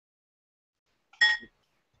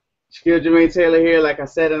Skill Jermaine Taylor here, like I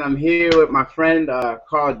said, and I'm here with my friend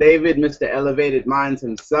Carl David, Mr. Elevated Minds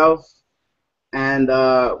himself. And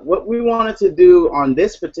what we wanted to do on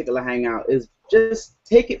this particular hangout is just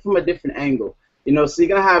take it from a different angle. So you're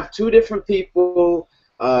gonna have two different people,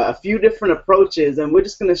 a few different approaches, and we're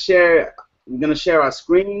just gonna share. We're gonna share our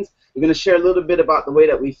screens. We're gonna share a little bit about the way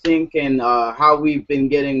that we think and how we've been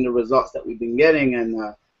getting the results that we've been getting.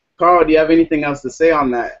 And Carl, do you have anything else to say on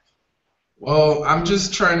that? Well, I'm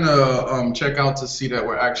just trying to check out to see that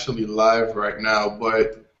we're actually live right now.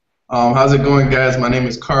 But how's it going, guys? My name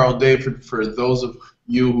is Carl David. For those of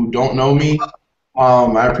you who don't know me,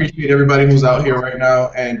 I appreciate everybody who's out here right now.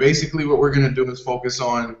 And basically, what we're gonna do is focus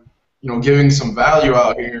on, giving some value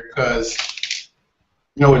out here because,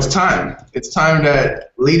 it's time. It's time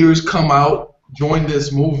that leaders come out, join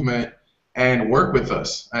this movement, and work with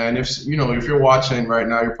us. And if you're watching right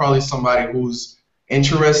now, you're probably somebody who's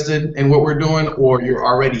interested in what we're doing, or you're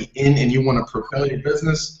already in and you want to propel your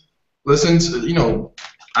business. Listen to,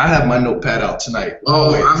 I have my notepad out tonight.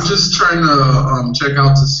 Oh, I'm just trying to check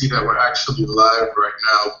out to see that we're actually live right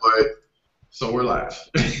now, but so we're live.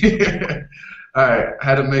 All right, I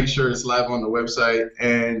had to make sure it's live on the website.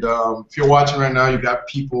 And if you're watching right now, you got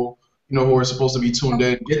people who are supposed to be tuned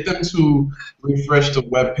in. Get them to refresh the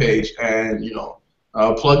web page and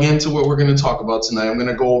plug into what we're going to talk about tonight. I'm going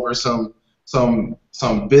to go over some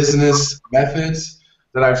business methods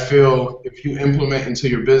that I feel if you implement into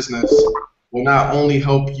your business will not only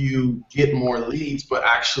help you get more leads, but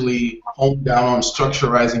actually hone down on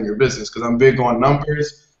structurizing your business. Because I'm big on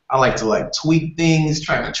numbers. I like to tweak things,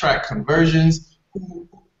 trying to track conversions.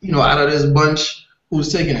 Out of this bunch,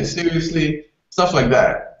 who's taking it seriously, stuff like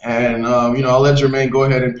that. And I'll let Jermaine go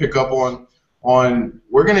ahead and pick up on.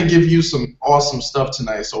 We're gonna give you some awesome stuff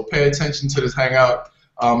tonight. So pay attention to this hangout.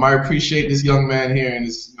 I appreciate this young man here, and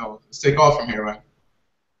let's take off from here, man.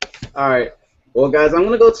 All right. Well, guys, I'm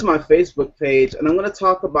going to go to my Facebook page, and I'm going to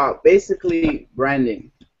talk about basically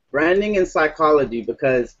branding and psychology,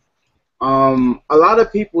 because a lot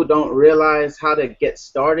of people don't realize how to get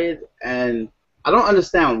started, and I don't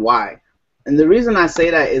understand why. And the reason I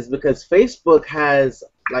say that is because Facebook has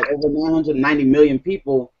like over 990 million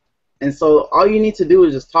people, and so all you need to do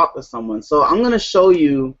is just talk to someone. So I'm going to show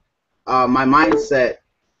you my mindset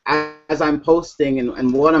as I'm posting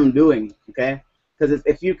and what I'm doing, okay? Because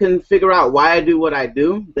if you can figure out why I do what I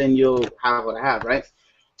do, then you'll have what I have, right?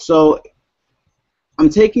 So I'm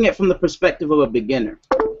taking it from the perspective of a beginner.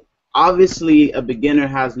 Obviously, a beginner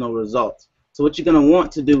has no results. So what you're going to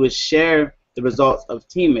want to do is share the results of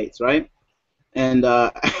teammates, right? And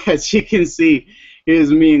as you can see,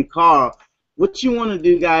 here's me and Carl. What you want to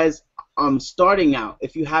do, guys, starting out,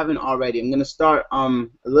 if you haven't already, I'm going to start a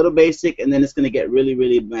little basic, and then it's going to get really,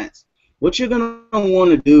 really advanced. What you're going to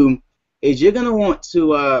want to do is you're going to want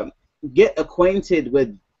to get acquainted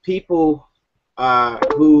with people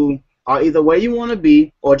who are either where you want to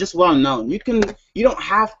be or just well known. You don't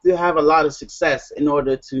have to have a lot of success in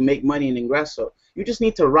order to make money in Ingresso. You just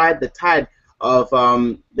need to ride the tide of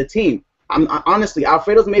the team. Honestly,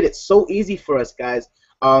 Alfredo's made it so easy for us, guys.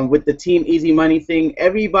 With the Team Easy Money thing,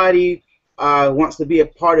 everybody wants to be a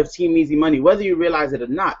part of Team Easy Money, whether you realize it or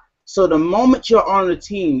not. So the moment you're on the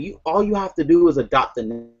team, all you have to do is adopt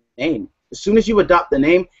the name. As soon as you adopt the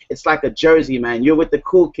name, it's like a jersey, man. You're with the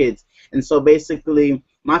cool kids. And so basically,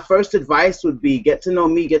 my first advice would be get to know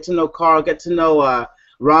me, get to know Carl, get to know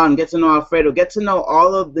Ron, get to know Alfredo, get to know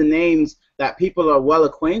all of the names that people are well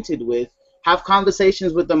acquainted with. Have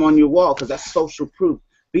conversations with them on your wall, because that's social proof.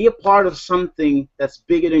 Be a part of something that's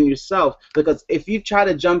bigger than yourself, because if you try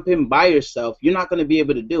to jump in by yourself, you're not going to be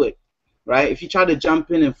able to do it, right? If you try to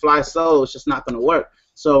jump in and fly solo, it's just not going to work.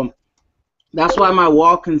 So that's why my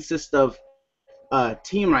wall consists of a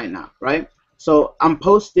team right now, right? So I'm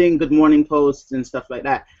posting good morning posts and stuff like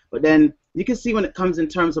that. But then you can see when it comes in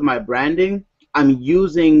terms of my branding, I'm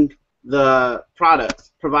using the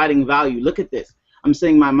products, providing value. Look at this. I'm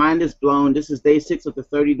saying my mind is blown. This is day 6 of the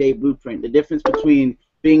 30-day blueprint. The difference between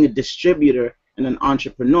being a distributor and an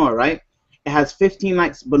entrepreneur, right? It has 15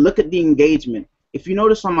 likes, but look at the engagement. If you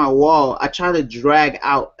notice on my wall, I try to drag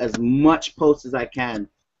out as much posts as I can.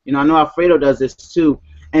 I know Alfredo does this too.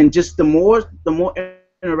 And just the more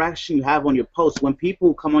interaction you have on your posts, when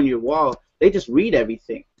people come on your wall, they just read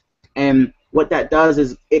everything. And what that does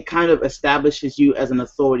is it kind of establishes you as an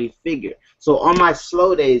authority figure. So on my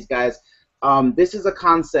slow days, guys, this is a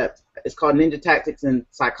concept. It's called Ninja Tactics in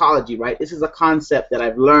Psychology, right? This is a concept that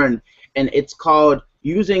I've learned, and it's called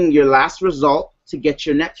using your last result to get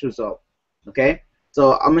your next result, okay?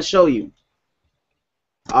 So I'm going to show you.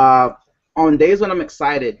 On days when I'm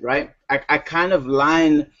excited, right, I kind of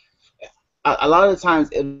line a lot of the times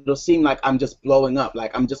it'll seem like I'm just blowing up,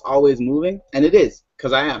 like I'm just always moving, and it is,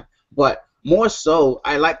 because I am. But more so,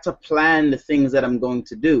 I like to plan the things that I'm going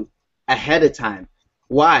to do ahead of time.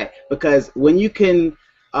 Why? Because when you can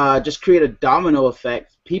just create a domino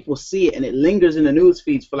effect, people see it and it lingers in the news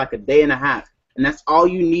feeds for like a day and a half, and that's all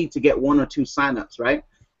you need to get 1 or 2 signups, right?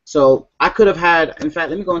 So I could have had, in fact,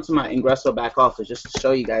 let me go into my Ingresso back office just to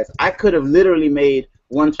show you guys. I could have literally made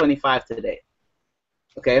 125 today,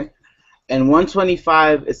 okay? And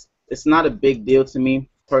 125 is, it's not a big deal to me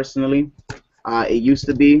personally. It used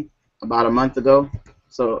to be about a month ago.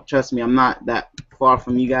 So trust me, I'm not that far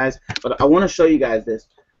from you guys. But I want to show you guys this.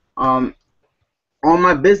 On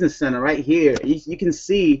my business center right here, you can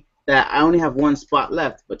see that I only have 1 spot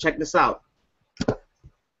left. But check this out.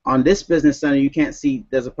 On this business center, you can't see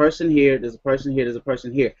there's a person here, there's a person here, there's a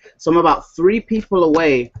person here. So I'm about 3 people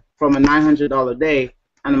away from a $900 day,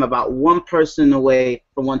 and I'm about 1 person away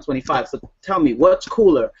from 125. So tell me, what's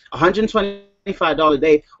cooler, a $125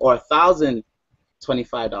 day or a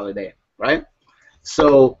 $1,025 day, right?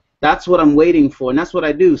 So that's what I'm waiting for, and that's what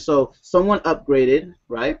I do. So someone upgraded,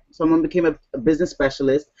 right? Someone became a business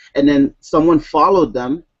specialist, and then someone followed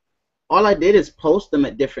them. All I did is post them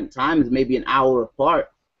at different times, maybe an hour apart.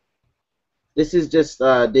 This is just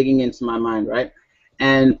digging into my mind, right?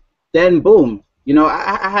 And then boom, you know,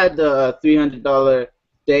 I had the $300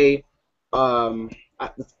 day,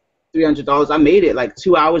 $300. I made it like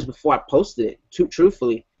 2 hours before I posted it,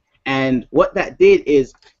 truthfully. And what that did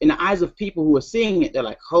is, in the eyes of people who are seeing it, they're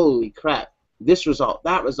like, holy crap, this result,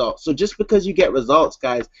 that result. So just because you get results,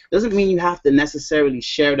 guys, doesn't mean you have to necessarily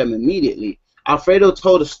share them immediately. Alfredo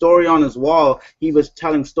told a story on his wall. He was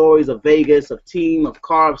telling stories of Vegas, of team, of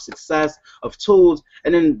car, of success, of tools.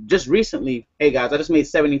 And then just recently, hey guys, I just made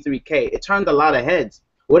 73K. It turned a lot of heads.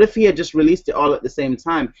 What if he had just released it all at the same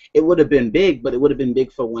time? It would have been big, but it would have been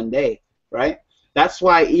big for 1 day, right? That's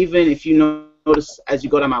why even if you notice as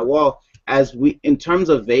you go down my wall, in terms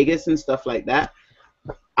of Vegas and stuff like that,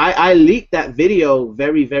 I leaked that video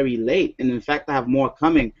very, very late. And in fact, I have more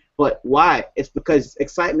coming. But why? It's because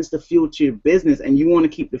excitement's the fuel to your business, and you want to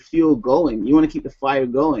keep the fuel going. You want to keep the fire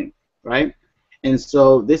going, right? And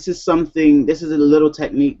so this is a little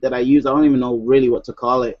technique that I use. I don't even know really what to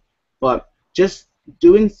call it, but just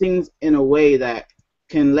doing things in a way that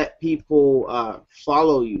can let people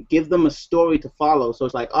follow you, give them a story to follow. So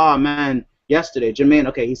it's like, oh man, yesterday, Jermaine,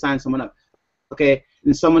 okay, he signed someone up, okay,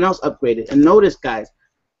 and someone else upgraded. And notice, guys,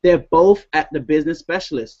 they're both at the business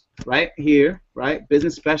specialist, right here, right?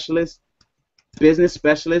 Business specialist, business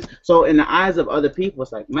specialist. So in the eyes of other people,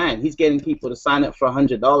 it's like, man, he's getting people to sign up for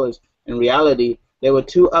 $100. In reality, there were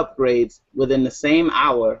 2 upgrades within the same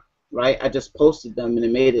hour, right? I just posted them, and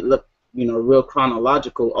it made it look, you know, real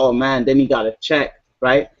chronological. Oh man, then he got a check,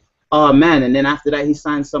 right? Oh man, and then after that, he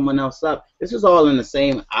signed someone else up. This is all in the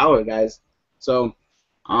same hour, guys. So,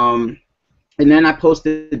 and then I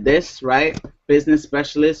posted this, right? Business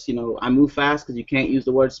specialist, you know, I move fast because you can't use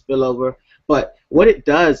the word spillover. But what it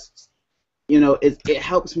does, you know, is it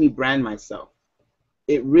helps me brand myself.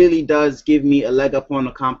 It really does give me a leg up on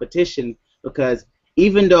the competition, because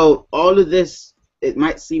even though all of this, it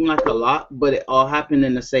might seem like a lot, but it all happened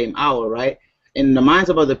in the same hour, right? In the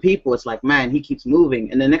minds of other people, it's like, man, he keeps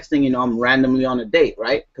moving. And the next thing you know, I'm randomly on a date,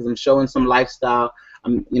 right? Because I'm showing some lifestyle.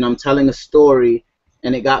 I'm telling a story,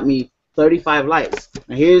 and it got me 35 likes.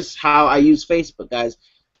 Now here's how I use Facebook, guys.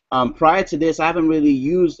 Prior to this, I haven't really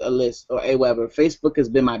used a list or Aweber. Facebook has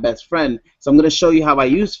been my best friend, so I'm going to show you how I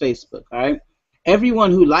use Facebook, all right?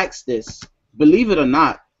 Everyone who likes this, believe it or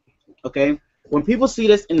not, okay, when people see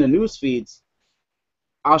this in the news feeds,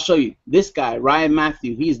 I'll show you. This guy, Ryan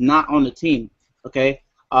Matthew, he's not on the team, okay?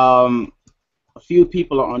 A few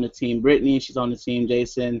people are on the team. Brittany, she's on the team.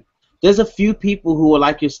 Jason. There's a few people who will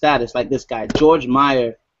like your status, like this guy, George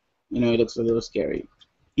Meyer. You know, he looks a little scary.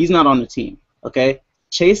 He's not on the team, okay?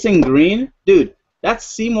 Chasing Green, dude, that's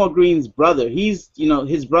Seymour Green's brother. He's, you know,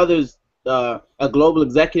 his brother's a global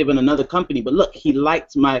executive in another company. But look, he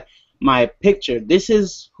liked my picture. This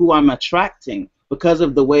is who I'm attracting because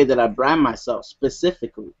of the way that I brand myself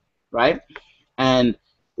specifically, right? And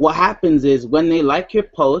what happens is when they like your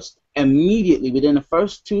post, immediately within the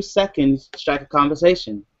first 2 seconds, strike a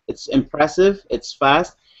conversation. It's impressive. It's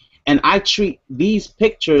fast. And I treat these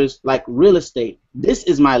pictures like real estate. This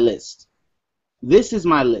is my list. This is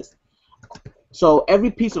my list. So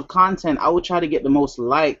every piece of content, I will try to get the most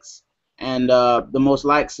likes and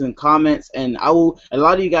comments. And a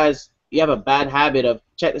lot of you guys, you have a bad habit of,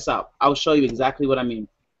 check this out. I'll show you exactly what I mean.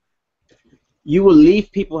 You will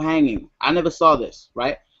leave people hanging. I never saw this,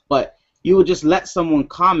 right? But You will just let someone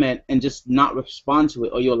comment and just not respond to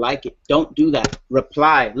it, or you'll like it. Don't do that.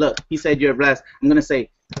 Reply. Look, he said you're blessed. I'm gonna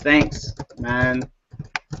say thanks, man.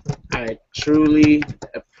 I truly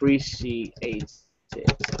appreciate it.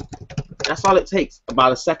 That's all it takes,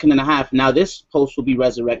 about a second and a half. Now this post will be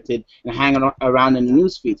resurrected and hanging around in the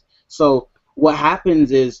news feeds. So what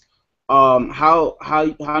happens is, how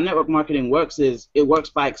network marketing works is it works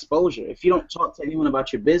by exposure. If you don't talk to anyone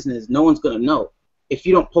about your business, no one's gonna know. If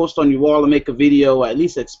you don't post on your wall or make a video or at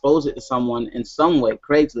least expose it to someone in some way,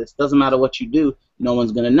 Craigslist, doesn't matter what you do, no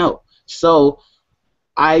one's gonna know. So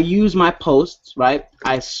I use my posts, right?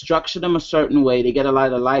 I structure them a certain way. They get a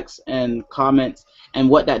lot of likes and comments, and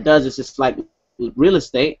what that does is it's like real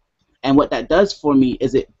estate. And what that does for me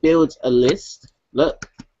is it builds a list. Look,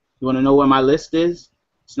 you want to know where my list is?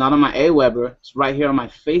 It's not on my Aweber. It's right here on my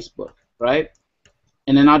Facebook, right?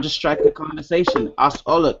 And then I'll just strike a conversation.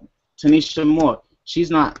 Oh look, Tanisha Moore.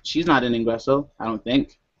 She's not in Ingresso, I don't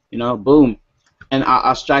think. You know, boom, and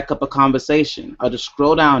I'll strike up a conversation. I'll just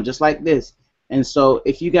scroll down just like this. And so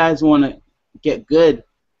if you guys want to get good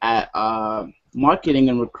at marketing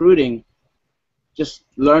and recruiting, just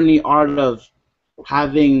learn the art of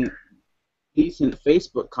having decent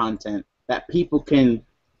Facebook content that people can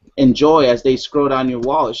enjoy as they scroll down your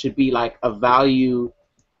wall. It should be like a value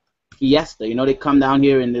fiesta. You know, they come down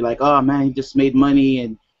here and they're like, oh man, he just made money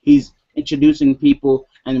and he's introducing people.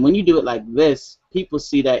 And when you do it like this, people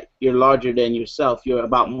see that you're larger than yourself. You're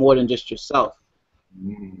about more than just yourself.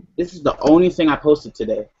 This is the only thing I posted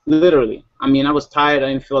today, literally. I mean, I was tired. I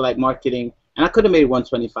didn't feel like marketing, and I could have made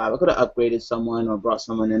 125. I could have upgraded someone or brought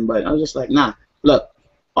someone in, but I was just like, nah. Look,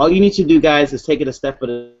 all you need to do, guys, is take it a step at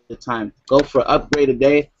a time. Go for upgrade a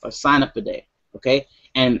day or sign up a day, okay?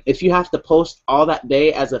 And if you have to post all that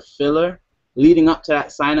day as a filler leading up to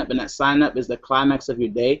that sign up, and that sign up is the climax of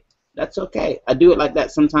your day, that's okay. I do it like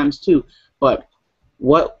that sometimes too, but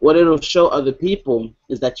what it'll show other people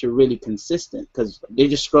is that you're really consistent, because they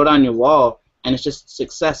just scroll down your wall and it's just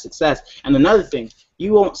success, success. And another thing,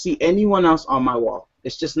 you won't see anyone else on my wall.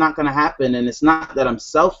 It's just not going to happen, and it's not that I'm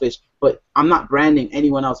selfish, but I'm not branding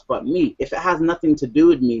anyone else but me. If it has nothing to do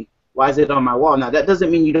with me, why is it on my wall? Now, that doesn't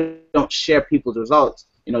mean you don't share people's results.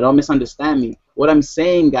 You know, don't misunderstand me. What I'm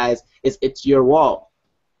saying, guys, is it's your wall.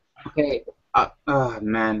 Okay,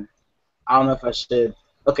 man, I don't know if I should.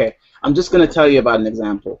 Okay, I'm just going to tell you about an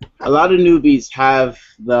example. A lot of newbies have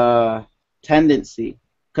the tendency,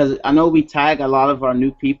 because I know we tag a lot of our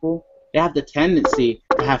new people, they have the tendency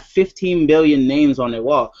to have 15 billion names on their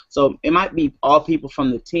wall. So it might be all people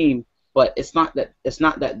from the team, but it's not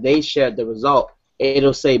that they shared the result.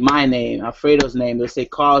 It'll say my name, Alfredo's name, it'll say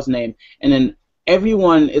Carl's name, and then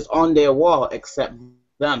everyone is on their wall except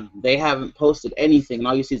them. They haven't posted anything, and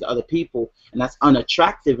all you see is other people, and that's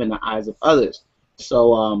unattractive in the eyes of others.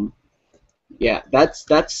 So yeah, that's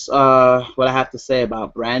what I have to say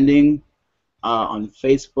about branding on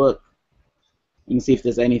Facebook. Let me see if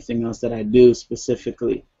there's anything else that I do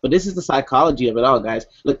specifically. But this is the psychology of it all, guys.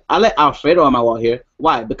 Look, I let Alfredo on my wall here.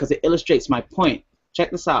 Why? Because it illustrates my point.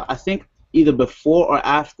 Check this out. I think either before or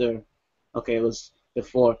after. Okay, it was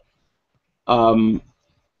before. I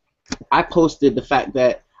posted the fact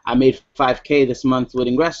that I made 5K this month with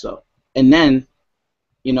Ingresso, and then,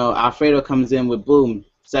 you know, Alfredo comes in with boom,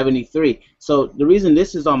 73. So the reason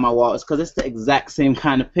this is on my wall is because it's the exact same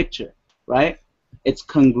kind of picture, right? It's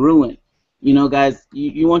congruent. You know, guys,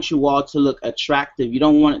 you want your wall to look attractive. You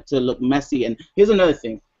don't want it to look messy. And here's another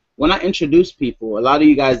thing. When I introduce people, a lot of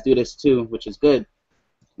you guys do this too, which is good.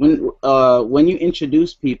 When you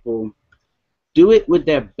introduce people, do it with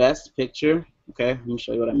their best picture. Okay, let me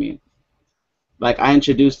show you what I mean. Like I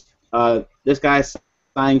introduced this guy,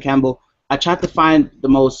 Simon Campbell. I tried to find the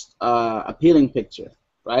most appealing picture,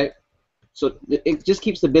 right? So it just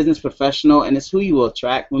keeps the business professional, and it's who you will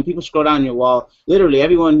attract. When people scroll down your wall, literally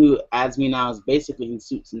everyone who adds me now is basically in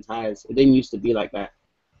suits and ties. It didn't used to be like that.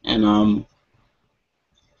 And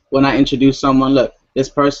when I introduce someone, look, this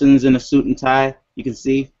person's in a suit and tie. You can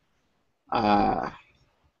see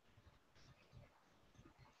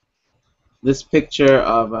this picture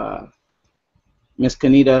of Miss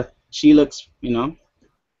Kanita. She looks, you know,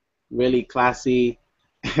 really classy.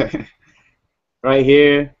 Right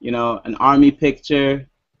here, you know, an army picture.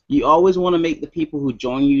 You always want to make the people who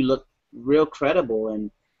join you look real credible, and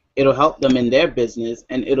it'll help them in their business,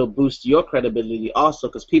 and it'll boost your credibility also,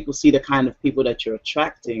 because people see the kind of people that you're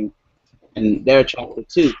attracting, and they're attracted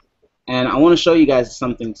too. And I want to show you guys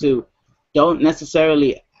something too. Don't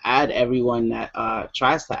necessarily add everyone that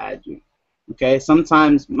tries to add you. Okay,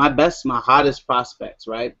 sometimes my hottest prospects,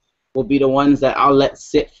 right, will be the ones that I'll let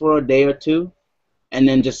sit for a day or two, and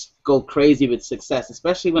then just go crazy with success,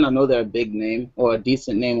 especially when I know they're a big name or a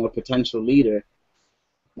decent name or a potential leader.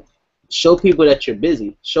 Show people that you're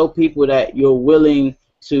busy. Show people that you're willing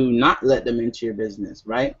to not let them into your business,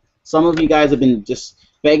 right? Some of you guys have been just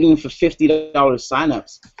begging for $50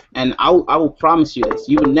 signups, and I will promise you this: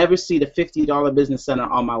 you will never see the $50 business center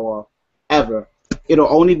on my wall, ever.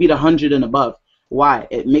 It'll only be the 100 and above. Why?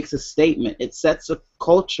 It makes a statement. It sets a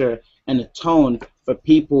culture and a tone for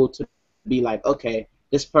people to be like, okay,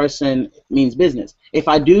 this person means business. If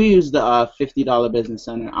I do use the $50 business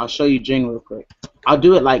center, I'll show you Jing real quick. I'll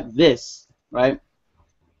do it like this, right?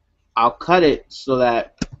 I'll cut it so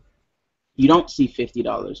that you don't see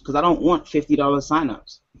 $50 because I don't want $50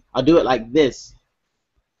 signups. I'll do it like this,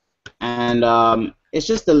 and it's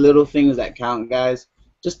just the little things that count, guys.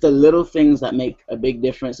 Just the little things that make a big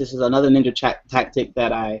difference. This is another ninja tactic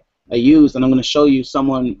that I use, and I'm going to show you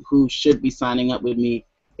someone who should be signing up with me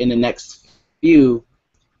in the next few.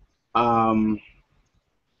 I'll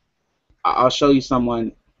show you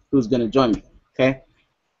someone who's going to join me, okay?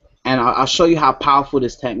 And I'll show you how powerful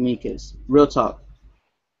this technique is. Real talk.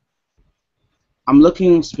 I'm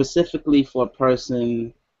looking specifically for a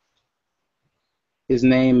person. His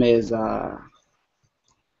name is, there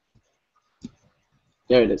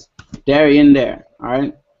it is, Darian there, all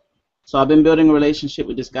right? So I've been building a relationship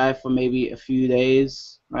with this guy for maybe a few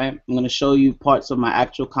days, right? I'm going to show you parts of my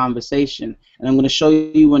actual conversation, and I'm going to show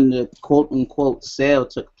you when the quote-unquote sale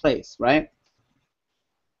took place, right?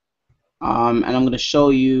 And I'm going to show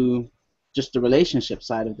you just the relationship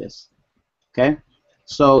side of this, okay?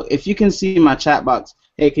 So if you can see my chat box,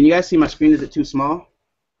 hey, can you guys see my screen? Is it too small?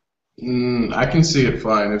 I can see it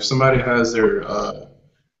fine. If somebody has their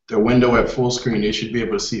window at full screen, they should be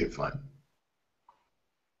able to see it fine.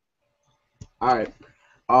 All right.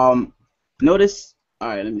 Notice. All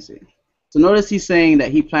right. Let me see. So notice he's saying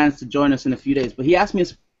that he plans to join us in a few days, but he asked me a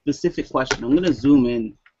specific question. I'm gonna zoom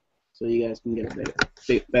in so you guys can get a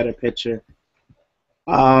better picture.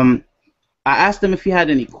 I asked him if he had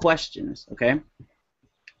any questions. Okay.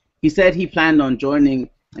 He said he planned on joining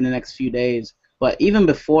in the next few days, but even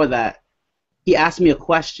before that, he asked me a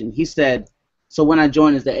question. He said, "So when I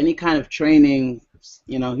join, is there any kind of training?"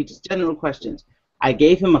 You know, he just general questions. I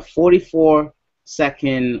gave him a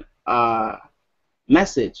 44-second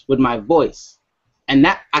message with my voice, and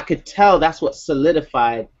that I could tell that's what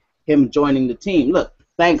solidified him joining the team. Look,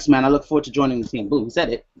 thanks, man. I look forward to joining the team. Boom, he said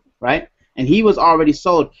it, right? And he was already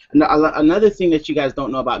sold. Another thing that you guys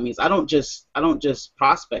don't know about me is I don't just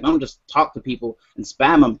prospect. I don't just talk to people and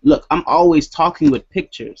spam them. Look, I'm always talking with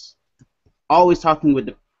pictures. Always talking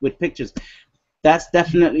with pictures. That's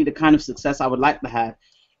definitely the kind of success I would like to have.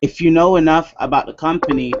 If you know enough about the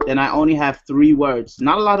company, then I only have 3 words.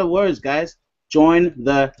 Not a lot of words, guys. Join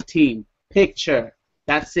the team. Picture.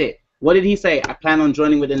 That's it. What did he say? I plan on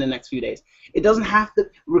joining within the next few days. It doesn't have to,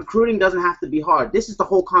 recruiting doesn't have to be hard. This is the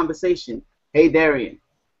whole conversation. Hey, Darian.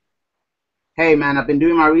 Hey, man, I've been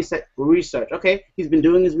doing my research. Okay, he's been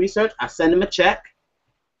doing his research. I send him a check.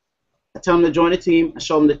 I tell him to join the team. I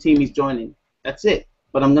show him the team he's joining. That's it.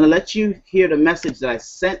 But I'm going to let you hear the message that I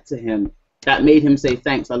sent to him that made him say,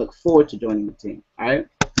 thanks, I look forward to joining the team. All right?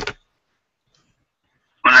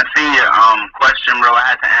 When I see your question, bro, I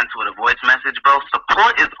had to answer with a voice message, bro.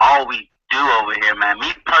 Support is all we do over here, man.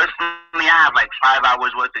 Me personally, I have like 5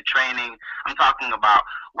 hours worth of training. I'm talking about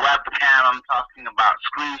webcam. I'm talking about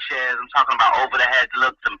screen shares. I'm talking about over-the-head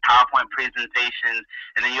looks and PowerPoint presentations.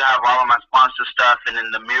 And then you have all of my sponsor stuff and then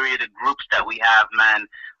the myriad of groups that we have, man,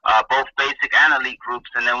 both basic and elite groups.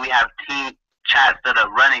 And then we have team chats that are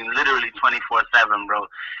running literally 24/7, bro.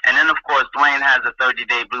 And then, of course, Dwayne has a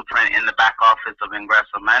 30-day blueprint in the back office of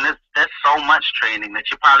Ingresso, man. There's so much training that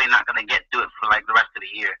you're probably not going to get to it for, like, the rest of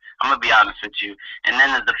the year. I'm going to be honest with you. And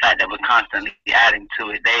then there's the fact that we're constantly adding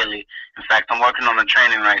to it daily. In fact, I'm working on the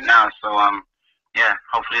training right now. So, yeah,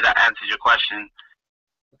 hopefully that answers your question.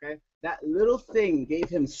 Okay. That little thing gave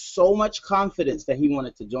him so much confidence that he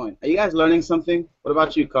wanted to join. Are you guys learning something? What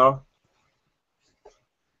about you, Carl?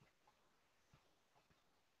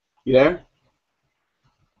 You there?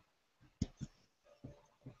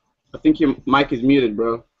 I think your mic is muted,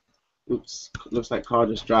 bro. Oops, looks like Carl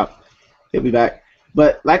just dropped. He'll be back.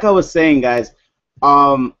 But like I was saying, guys,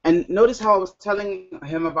 and notice how I was telling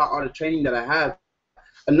him about all the training that I have.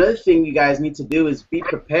 Another thing you guys need to do is be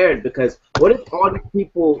prepared, because what if all these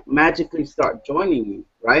people magically start joining you,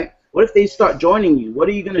 right? What if they start joining you? What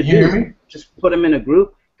are you going to do? Hear me? Just put them in a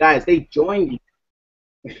group? Guys, they joined you.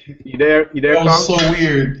 You there? You there, That was Carl? so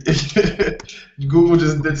weird. Google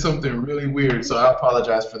just did something really weird, so I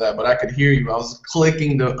apologize for that. But I could hear you. I was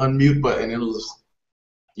clicking the unmute button. It was,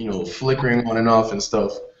 you know, flickering on and off and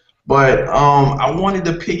stuff. But I wanted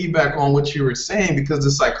to piggyback on what you were saying because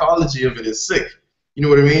the psychology of it is sick. You know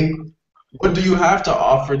what I mean? What do you have to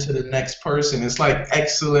offer to the next person? It's like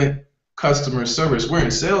excellent customer service. We're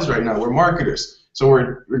in sales right now. We're marketers. So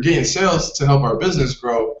we're getting sales to help our business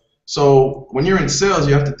grow. So when you're in sales,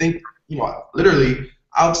 you have to think, literally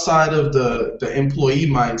outside of the employee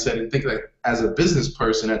mindset and think like as a business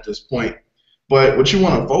person at this point. But what you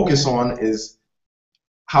want to focus on is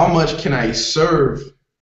how much can I serve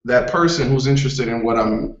that person who's interested in what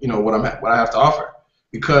I have to offer.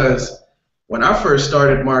 Because when I first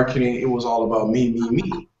started marketing, it was all about me, me,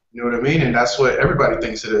 me. You know what I mean? And that's what everybody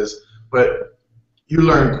thinks it is. But you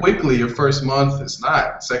learn quickly. Your first month, it's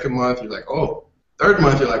not. Second month, you're like, oh. Third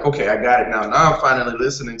month, you're like, okay, I got it now. Now I'm finally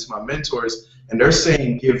listening to my mentors, and they're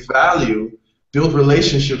saying give value, build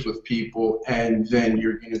relationships with people, and then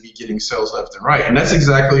you're going to be getting sales left and right. And that's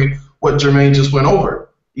exactly what Jermaine just went over.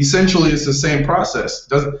 Essentially, it's the same process.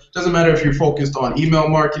 Doesn't matter if you're focused on email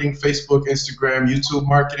marketing, Facebook, Instagram, YouTube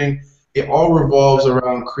marketing. It all revolves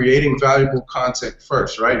around creating valuable content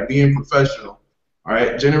first, right? Being professional, all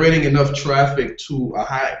right? Generating enough traffic to a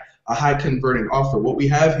high converting offer. What we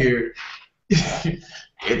have here,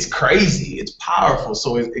 it's crazy. It's powerful.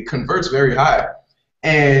 So it converts very high,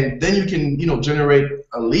 and then you can generate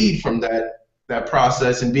a lead from that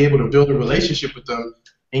process and be able to build a relationship with them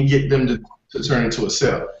and get them to turn into a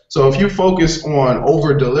sale. So if you focus on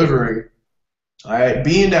over delivering, all right,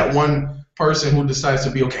 being that one person who decides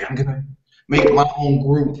to be, okay, I'm gonna make my own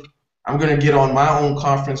group. I'm gonna get on my own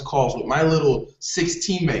conference calls with my little 6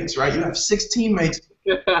 teammates, right? You have 6 teammates.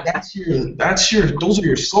 Those are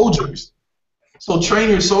your soldiers. So train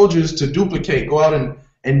your soldiers to duplicate, go out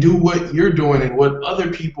and do what you're doing and what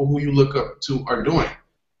other people who you look up to are doing.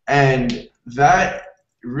 And that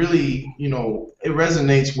really, it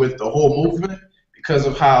resonates with the whole movement because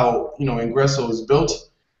of how, Ingresso is built.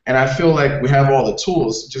 And I feel like we have all the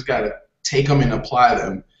tools, just got to take them and apply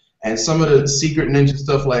them. And some of the secret ninja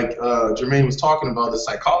stuff like Jermaine was talking about, the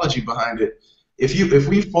psychology behind it, if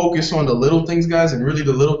we focus on the little things, guys, and really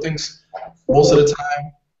the little things, most of the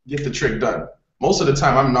time, get the trick done. Most of the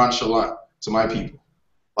time, I'm nonchalant to my people.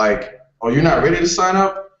 Like, oh, you're not ready to sign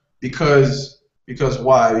up? Because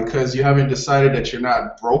why? Because you haven't decided that you're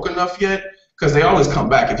not broke enough yet? Because they always come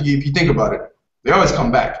back. If you think about it, they always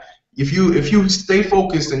come back. If you stay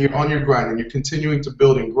focused and you're on your grind and you're continuing to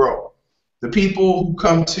build and grow, the people who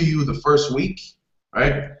come to you the first week,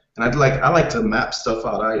 right? And I like to map stuff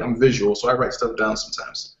out. I'm visual, so I write stuff down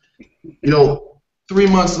sometimes. 3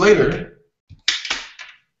 months later,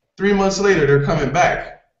 they're coming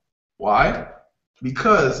back. Why?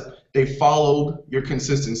 Because they followed your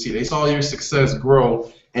consistency. They saw your success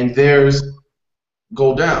grow and theirs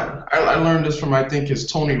go down. I learned this from, I think it's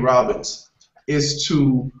Tony Robbins, is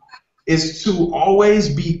to always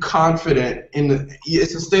be confident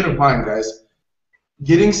it's a state of mind, guys.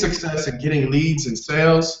 Getting success and getting leads and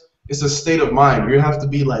sales is a state of mind. You have to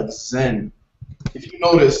be like Zen. If you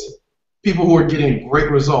notice, people who are getting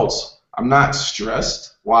great results, I'm not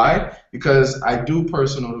stressed. Why? Because I do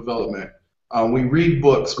personal development. We read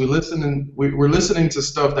books. We're listening to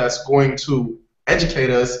stuff that's going to educate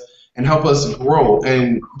us and help us grow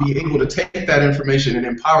and be able to take that information and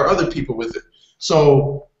empower other people with it.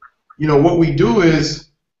 So, what we do is,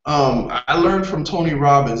 I learned from Tony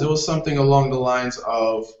Robbins. It was something along the lines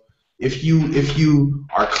of, if you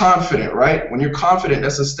are confident, right? When you're confident,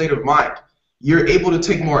 that's a state of mind. You're able to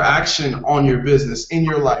take more action on your business, in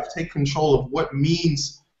your life, take control of what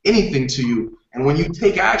means anything to you. And when you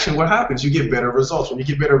take action, what happens? You get better results. When you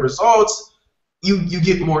get better results, you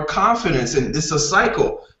get more confidence, and it's a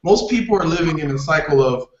cycle. Most people are living in a cycle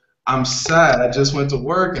of, I'm sad, I just went to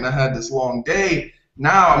work and I had this long day.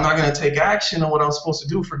 Now I'm not going to take action on what I'm supposed to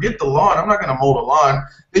do. Forget the lawn. I'm not going to mow the lawn.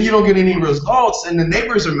 Then you don't get any results, and the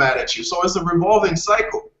neighbors are mad at you. So it's a revolving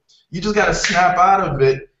cycle. You just got to snap out of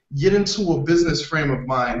it. Get into a business frame of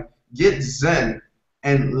mind, get Zen,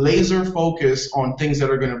 and laser focus on things that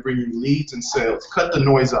are going to bring you leads and sales. Cut the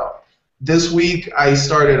noise out. This week, I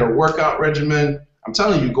started a workout regimen. I'm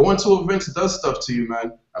telling you, going to events does stuff to you,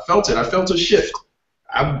 man. I felt it. I felt a shift.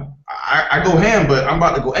 I go ham, but I'm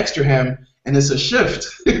about to go extra ham, and it's a shift.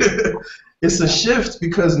 It's a shift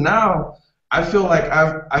because now I feel like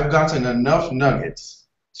I've gotten enough nuggets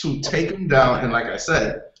to take them down, and like I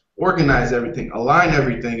said, organize everything, align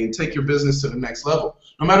everything, and take your business to the next level.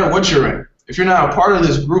 No matter what you're in. If you're not a part of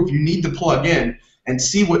this group, you need to plug in and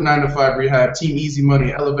see what 9 to 5 Rehab, Team Easy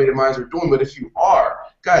Money, Elevated Minds are doing. But if you are,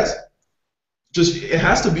 guys, it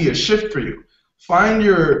has to be a shift for you. Find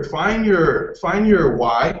your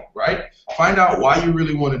why, right? Find out why you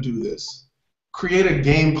really want to do this. create a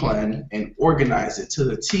game plan and organize it to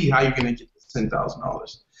the T how you're gonna get this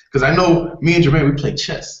 $10,000. Because I know me and Jermaine, we play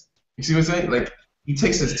chess. You see what I'm saying? Like, he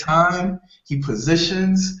takes his time, he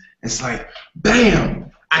positions. It's like,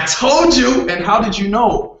 bam! I told you. And how did you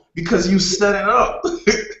know? Because you set it up.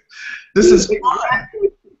 This is fun.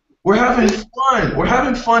 We're having fun. We're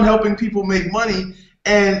having fun helping people make money,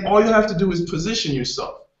 and all you have to do is position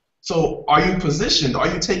yourself. So, are you positioned? Are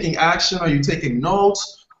you taking action? Are you taking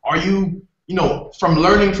notes? Are you, from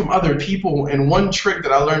learning from other people? And one trick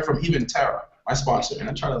that I learned from even Tara, my sponsor, and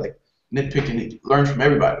I try to like nitpick and learn from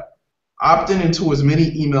everybody. Opt into as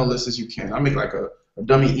many email lists as you can. I make like a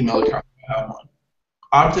dummy email account. I have one.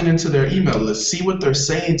 Opt into their email list. See what they're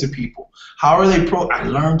saying to people. How are they I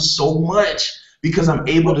learned so much because I'm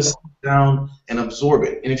able to sit down and absorb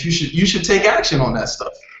it. And if you should take action on that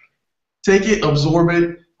stuff. Take it, absorb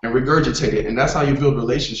it, and regurgitate it. And that's how you build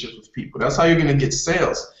relationships with people. That's how you're going to get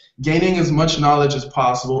sales. Gaining as much knowledge as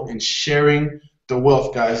possible and sharing the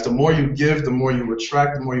wealth, guys. The more you give, the more you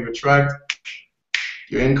attract. The more you attract,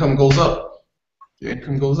 your income goes up. Your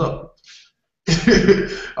income goes up.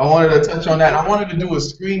 I wanted to touch on that. I wanted to do a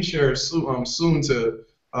screen share soon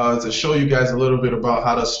to show you guys a little bit about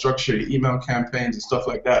how to structure your email campaigns and stuff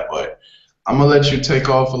like that. But I'm gonna let you take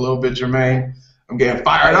off a little bit, Jermaine. I'm getting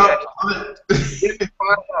fired up. You get me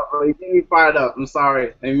fired up, bro. You get me fired up. I'm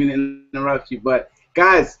sorry. I didn't mean to interrupt you, but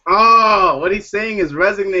guys, what he's saying is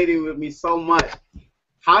resonating with me so much.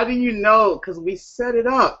 How do you know? Because we set it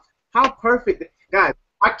up. How perfect, guys.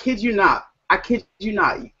 I kid you not. I kid you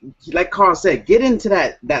not. Like Carl said, get into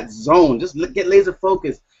that zone. Just get laser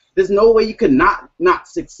focused. There's no way you could not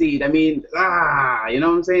succeed. I mean, you know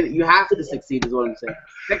what I'm saying? You have to succeed is what I'm saying.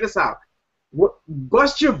 Check this out.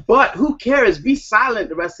 Bust your butt. Who cares? Be silent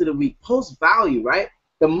the rest of the week. Post value, right?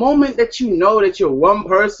 The moment that you know that you're one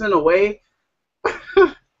person away.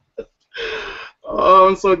 Oh,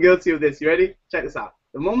 I'm so guilty of this. You ready? Check this out.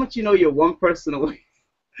 The moment you know you're one person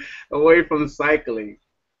away from cycling,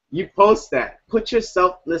 you post that. Put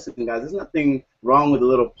yourself, listen, guys, there's nothing wrong with a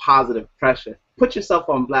little positive pressure. Put yourself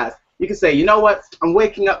on blast. You can say, you know what? I'm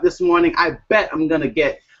waking up this morning. I bet I'm going to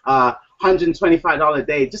get $125 a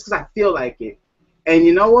day just because I feel like it. And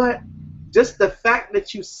you know what? Just the fact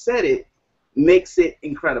that you said it makes it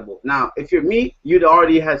incredible. Now, if you're me, you'd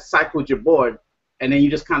already have cycled your board, and then you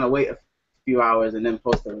just kind of wait a few hours and then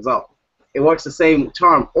post the result. It works the same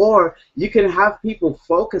charm. Or you can have people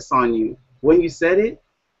focus on you when you said it,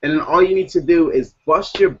 and then all you need to do is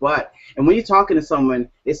bust your butt. And when you're talking to someone,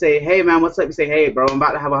 they say, hey, man, what's up? You say, hey, bro, I'm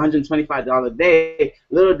about to have $125 a day.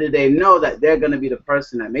 Little did they know that they're going to be the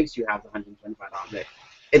person that makes you have the $125 a day.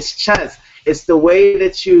 It's chess. It's the way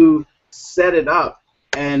that you set it up.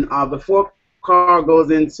 And before Carl goes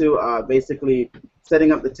into basically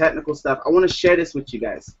setting up the technical stuff, I want to share this with you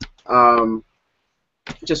guys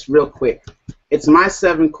just real quick. It's my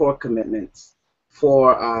 7 core commitments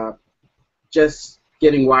for just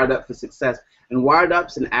getting wired up for success. And wired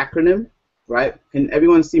up's an acronym, right? Can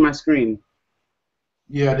everyone see my screen?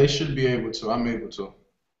 Yeah, they should be able to. I'm able to.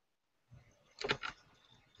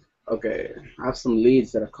 Okay, I have some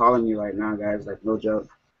leads that are calling me right now, guys. Like, no joke.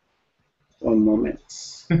 One moment.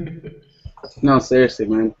 No, seriously,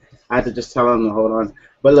 man. I had to just tell them to hold on.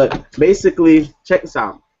 But look, basically, check this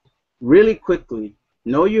out. Really quickly,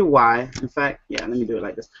 know your why. In fact, yeah, let me do it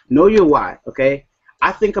like this. Know your why, okay?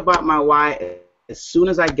 I think about my why as soon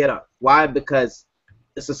as I get up. Why? Because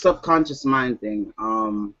it's a subconscious mind thing.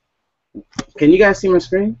 Can you guys see my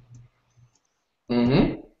screen?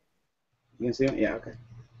 Mm-hmm. You can see it? Yeah, okay.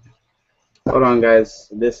 Hold on, guys.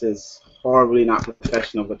 This is horribly not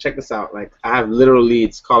professional, but check this out. Like, I have literal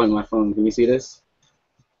leads calling my phone. Can you see this?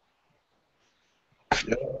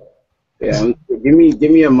 Yeah. Give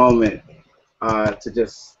me a moment to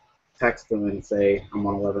just text them and say I'm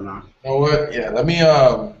on a webinar. You know what? Yeah.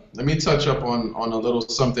 Let me touch up on a little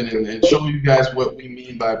something and show you guys what we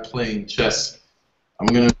mean by playing chess. I'm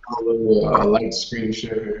gonna do a little light screen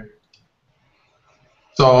share here.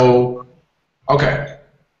 So, okay.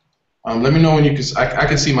 Let me know when you can. I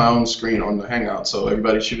can see my own screen on the Hangout, so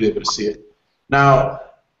everybody should be able to see it. Now,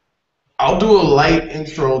 I'll do a light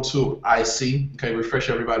intro to IC. Okay, refresh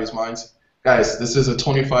everybody's minds, guys. This is a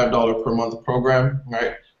 $25 per month program,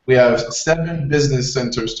 right? We have 7 business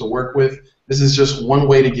centers to work with. This is just one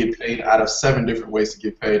way to get paid out of 7 different ways to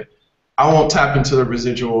get paid. I won't tap into the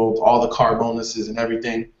residual, all the car bonuses and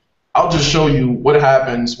everything. I'll just show you what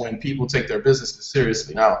happens when people take their businesses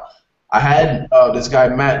seriously. Now, I had this guy,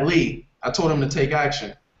 Matt Lee. I told him to take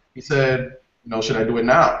action. He said, should I do it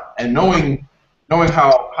now? And knowing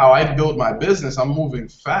how I build my business, I'm moving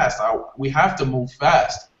fast. We have to move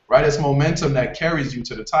fast, right? It's momentum that carries you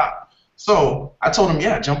to the top. So I told him,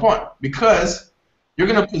 yeah, jump on, because you're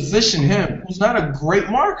going to position him, who's not a great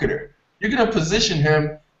marketer. You're going to position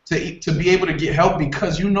him to be able to get help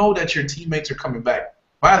because you know that your teammates are coming back.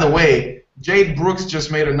 By the way, Jade Brooks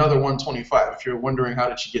just made another 125. If you're wondering how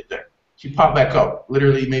did she get there, she popped back up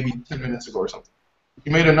literally maybe 10 minutes ago or something.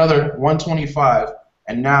 She made another 125,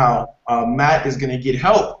 and now Matt is going to get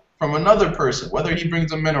help from another person, whether he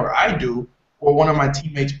brings them in or I do, or one of my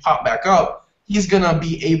teammates pop back up. He's going to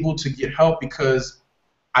be able to get help because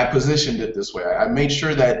I positioned it this way. I made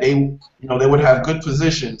sure that they would have good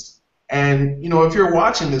positions. And if you're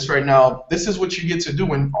watching this right now, this is what you get to do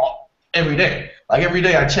every day. Like every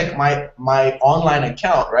day, I check my online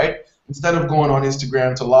account, right? Instead of going on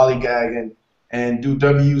Instagram to lollygag and do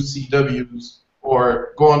WCWs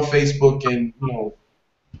or go on Facebook and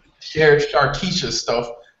share Sharkeisha stuff,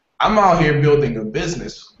 I'm out here building a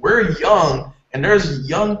business. We're young, and there's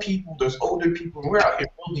young people, there's older people, and we're out here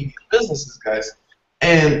building these businesses, guys.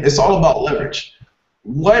 And it's all about leverage.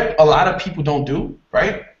 What a lot of people don't do,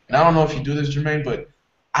 right? And I don't know if you do this, Jermaine, but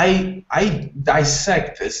I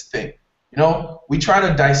dissect this thing. We try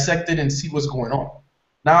to dissect it and see what's going on.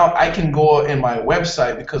 Now I can go in my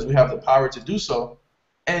website because we have the power to do so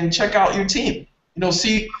and check out your team.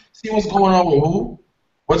 See what's going on with who,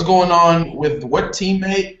 what's going on with what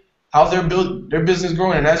teammate, how's their business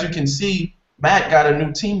growing. And as you can see, Matt got a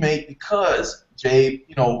new teammate because Jade,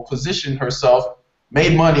 positioned herself,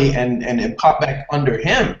 made money, and popped back under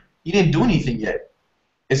him. He didn't do anything yet.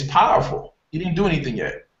 It's powerful. He didn't do anything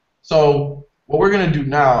yet. So what we're going to do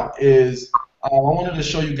now is I wanted to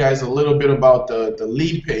show you guys a little bit about the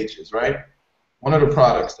lead pages, right? One of the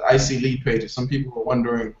products, the IC lead pages. Some people are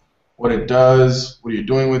wondering what it does, what you're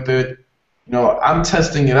doing with it. I'm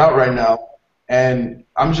testing it out right now, and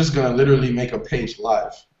I'm just going to literally make a page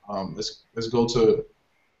live. Let's go to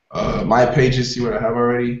my pages, see what I have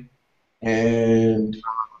already. And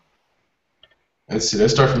let's see,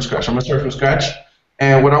 let's start from scratch. I'm going to start from scratch.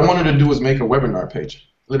 And what I wanted to do was make a webinar page,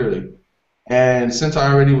 literally. And since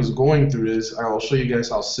I already was going through this, I'll show you guys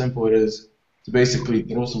how simple it is to basically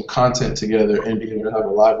throw some content together and be able to have a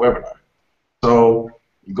live webinar. So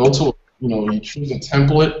you go to, you choose a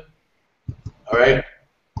template, all right?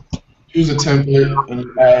 Choose a template and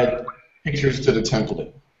you add pictures to the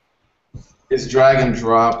template. It's drag and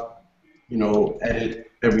drop,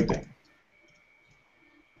 edit everything.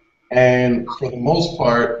 And for the most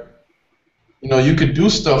part, you could do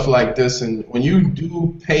stuff like this, and when you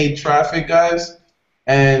do paid traffic, guys,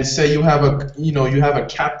 and say you have a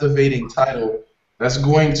captivating title that's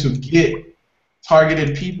going to get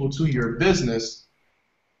targeted people to your business,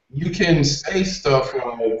 you can say stuff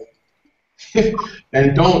like,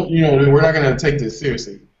 and don't, we're not going to take this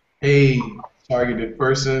seriously. Hey, targeted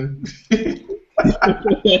person.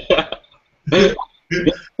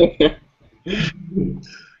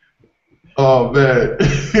 Oh man,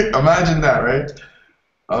 imagine that, right?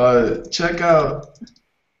 Check out,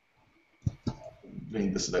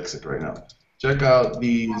 being dyslexic right now. Check out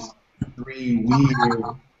these 3 weird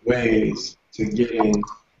ways to getting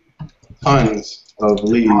tons of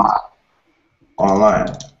leads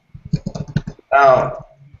online. Now,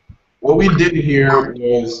 what we did here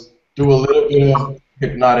was do a little bit of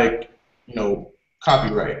hypnotic,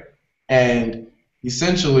 copyright, and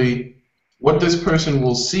essentially, what this person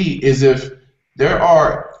will see is if they're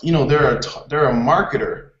a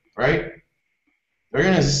marketer, right? They're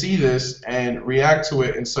gonna see this and react to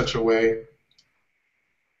it in such a way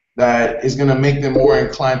that is gonna make them more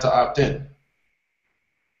inclined to opt in.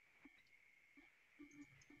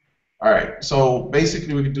 All right, so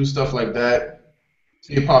basically we can do stuff like that.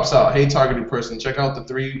 See, it pops out. Hey, targeted person, check out the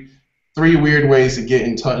three weird ways to get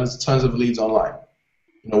in tons of leads online.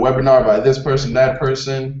 Webinar by this person, that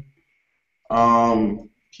person.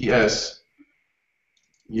 P.S.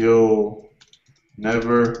 You'll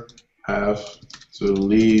never have to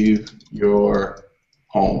leave your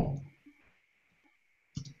home.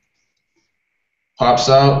 Pops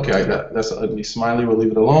out. Okay, that's an ugly smiley. We'll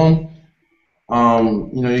leave it alone.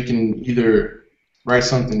 You can either write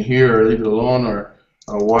something here or leave it alone, or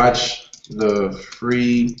watch the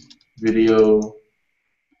free video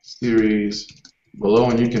series below,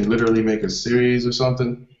 and you can literally make a series or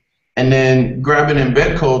something. And then grab an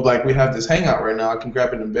embed code, like we have this Hangout right now. I can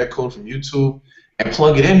grab an embed code from YouTube and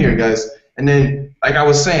plug it in here, guys. And then, like I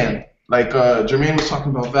was saying, like Jermaine was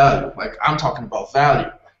talking about value, like I'm talking about value.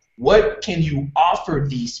 What can you offer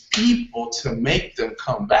these people to make them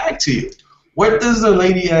come back to you? What does the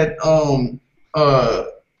lady at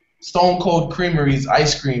Stone Cold Creamery's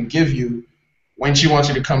ice cream give you when she wants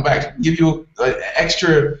you to come back? Give you an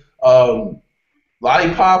extra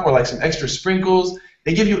lollipop or like some extra sprinkles.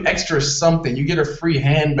 They give you extra something. You get a free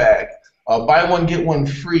handbag. Buy one, get one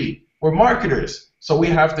free. We're marketers, so we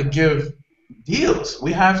have to give deals.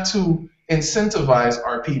 We have to incentivize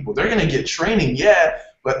our people. They're going to get training, yeah,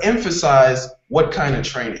 but emphasize what kind of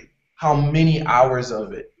training, how many hours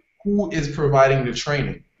of it, who is providing the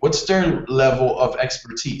training, what's their level of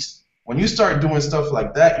expertise. When you start doing stuff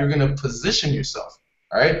like that, you're going to position yourself,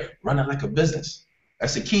 all right? Run it like a business.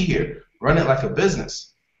 That's the key here. Run it like a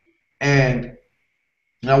business. And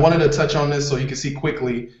I wanted to touch on this so you can see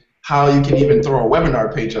quickly how you can even throw a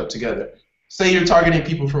webinar page up together. Say you're targeting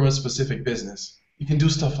people from a specific business. You can do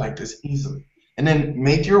stuff like this easily. And then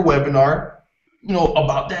make your webinar,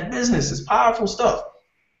 about that business. It's powerful stuff.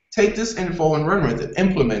 Take this info and run with it.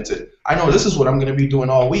 Implement it. I know this is what I'm going to be doing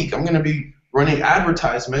all week. I'm going to be running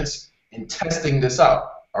advertisements and testing this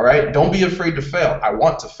out. All right? Don't be afraid to fail. I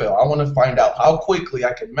want to fail. I want to find out how quickly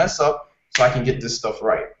I can mess up so I can get this stuff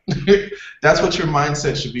right. That's what your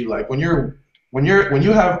mindset should be like. When you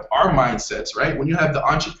have our mindsets, right? When you have the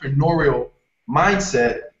entrepreneurial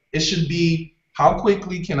mindset, it should be, how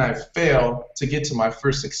quickly can I fail to get to my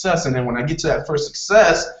first success? And then when I get to that first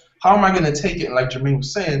success, how am I going to take it? And like Jermaine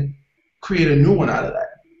was saying, create a new one out of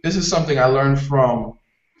that. This is something I learned from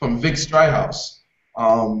Vic Stryhouse,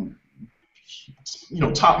 top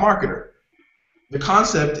marketer. The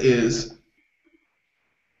concept is,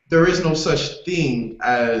 there is no such thing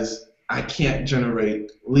as I can't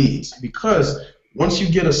generate leads, because once you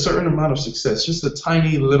get a certain amount of success, just a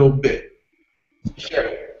tiny little bit, share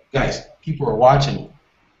it. Guys, people are watching you.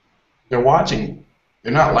 They're watching you.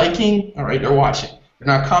 They're not liking, all right, they're watching. They're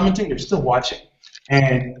not commenting, they're still watching.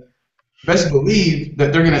 And best believe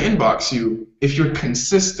that they're going to inbox you if you're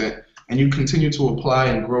consistent and you continue to apply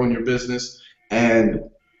and grow in your business and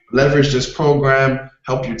leverage this program,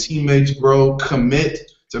 help your teammates grow,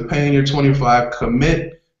 commit to paying your 25,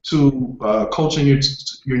 commit to coaching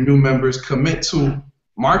your new members, commit to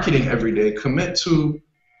marketing every day, commit to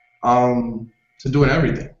doing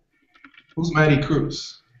everything. Who's Matty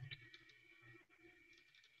Cruz?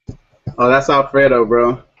 Oh, that's Alfredo,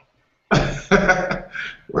 bro.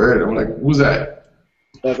 Word. I'm like, who's that?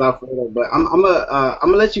 That's Alfredo. But I'm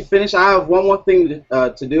gonna let you finish. I have one more thing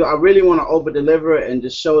to do. I really want to over deliver and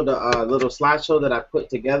just show the little slideshow that I put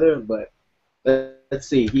together. But let's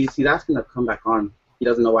see. He's asking to come back on. He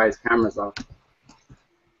doesn't know why his camera's off.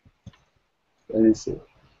 Let me see.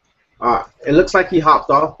 It looks like he hopped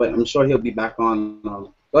off, but I'm sure he'll be back on.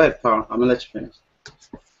 Go ahead, Carl. I'm gonna let you finish.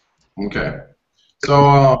 Okay.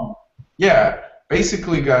 So yeah,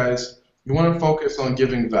 basically, guys, you want to focus on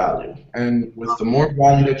giving value, and with the more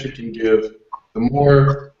value that you can give, the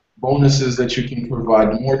more bonuses that you can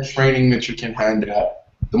provide, the more training that you can hand out,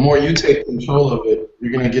 the more you take control of it,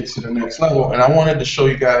 you're gonna get to the next level. And I wanted to show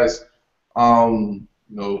you guys. I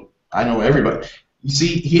know everybody. You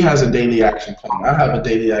see, he has a daily action plan. I have a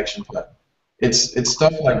daily action plan. It's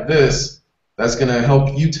stuff like this that's going to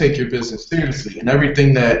help you take your business seriously. And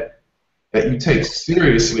everything that you take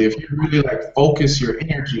seriously, if you really focus your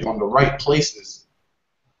energy on the right places,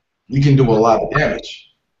 you can do a lot of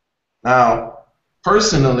damage. Now,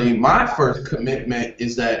 personally, my first commitment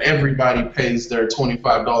is that everybody pays their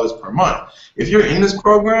 $25 per month. If you're in this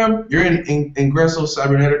program, you're in Ingreso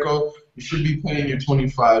Cybernetico, you should be paying your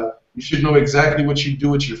 $25. You should know exactly what you do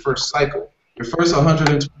with your first cycle. Your first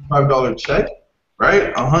 $125 check,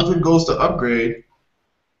 right? $100 goes to upgrade,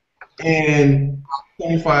 and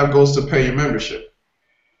 $25 goes to pay your membership.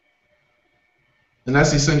 And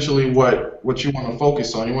that's essentially what you want to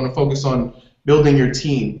focus on. You want to focus on building your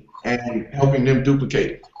team and helping them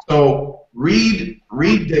duplicate. So read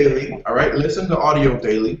daily, all right? Listen to audio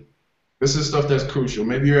daily. This is stuff that's crucial.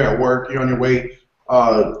 Maybe you're at work, you're on your way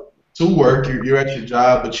to work, you're at your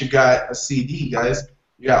job, but you got a CD, guys.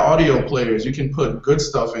 You got audio players. You can put good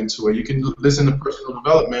stuff into it. You can listen to personal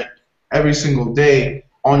development every single day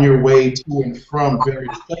on your way to and from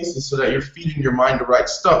various places so that you're feeding your mind the right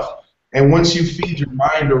stuff. And once you feed your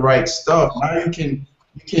mind the right stuff, now you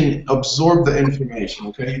can absorb the information,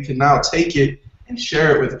 okay? You can now take it and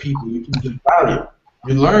share it with people. You can give value.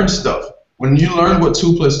 You learn stuff. When you learn what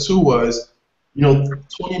 2 + 2 was,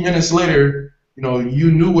 20 minutes later,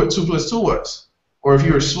 you knew what 2 + 2 was. Or if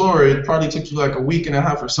you were slower, it probably took you like a week and a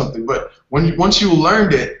half or something. But once you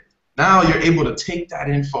learned it, now you're able to take that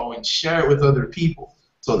info and share it with other people.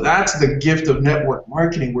 So that's the gift of network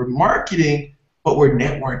marketing. We're marketing, but we're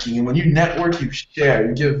networking. And when you network, you share,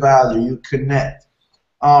 you give value, you connect.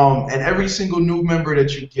 And every single new member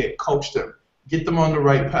that you get, coach them. Get them on the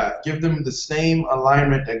right path. Give them the same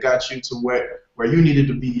alignment that got you to where you needed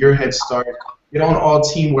to be, your head start. Get on all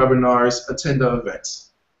team webinars, attend the events.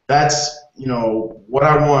 That's what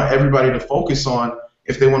I want everybody to focus on,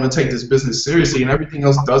 if they want to take this business seriously, and everything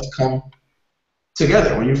else does come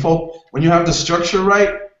together. When you have the structure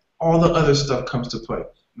right, all the other stuff comes to play.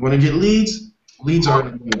 You want to get leads? Leads are in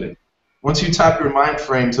abundance. Once you tap your mind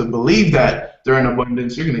frame to believe that they're in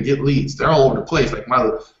abundance, you're gonna get leads. They're all over the place.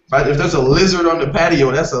 Like if there's a lizard on the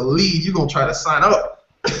patio, that's a lead. You're gonna try to sign up.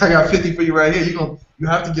 I got 50 for you right here. You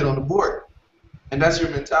have to get on the board, and that's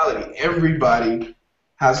your mentality. Everybody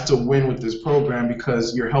has to win with this program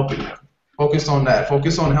because you're helping them. Focus on that.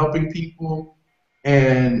 Focus on helping people,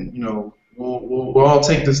 and we'll all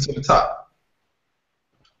take this to the top.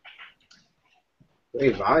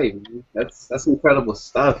 Great value, man. That's incredible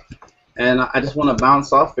stuff. And I just want to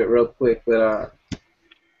bounce off it real quick. But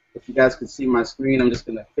if you guys can see my screen, I'm just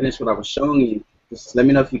gonna finish what I was showing you. Just let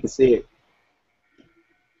me know if you can see it.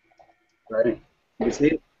 Right? You can see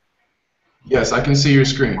it? Yes, I can see your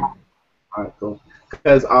screen. All right, cool.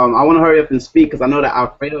 Because I want to hurry up and speak because I know that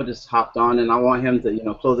Alfredo just hopped on, and I want him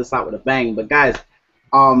to close this out with a bang. But guys,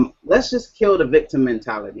 let's just kill the victim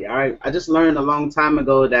mentality. All right? I just learned a long time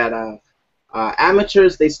ago that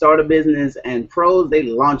amateurs, they start a business, and pros, they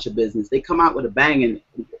launch a business. They come out with a bang, and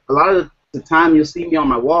a lot of the time you'll see me on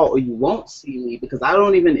my wall, or you won't see me because I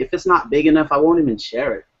don't even, if it's not big enough, I won't even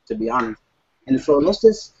share it, to be honest. And so let's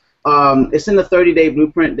just, it's in the 30-day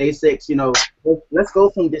blueprint, day 6, let's go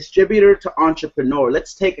from distributor to entrepreneur.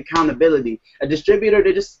 Let's take accountability. A distributor,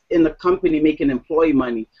 they're just in the company making employee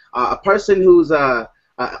money. A person who's an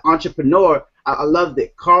entrepreneur, I loved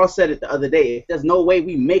it. Carl said it the other day, if there's no way,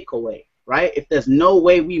 we make a way. Right? If there's no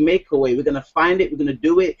way, we make a way. We're going to find it. We're going to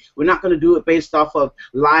do it. We're not going to do it based off of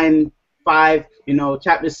line 5,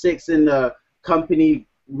 chapter 6 in the company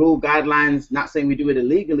rule guidelines, not saying we do it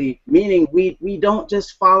illegally, meaning we don't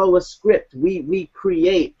just follow a script. We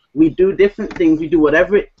create. We do different things. We do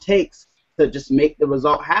whatever it takes to just make the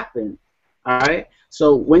result happen. All right?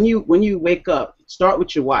 So when you wake up, start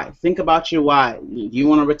with your why. Think about your why. Do you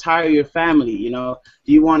want to retire your family? Do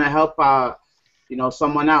you want to help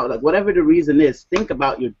someone out, like whatever the reason is, think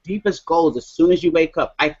about your deepest goals as soon as you wake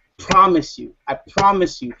up. I promise you,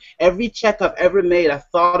 every check I've ever made, I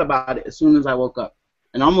thought about it as soon as I woke up.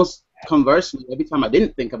 And almost conversely, every time I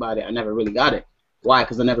didn't think about it, I never really got it. Why?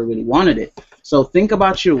 Because I never really wanted it. So think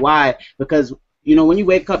about your why, because when you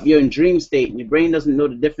wake up, you're in dream state, and your brain doesn't know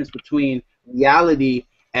the difference between reality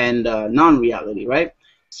and non-reality, right?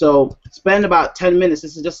 So spend about 10 minutes.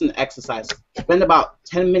 This is just an exercise. Spend about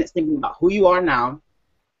 10 minutes thinking about who you are now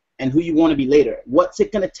and who you want to be later. What's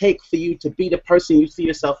it going to take for you to be the person you see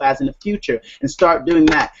yourself as in the future? And start doing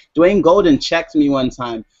that. Dwayne Golden checked me one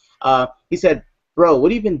time. He said, bro,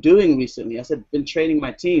 what have you been doing recently? I said, been training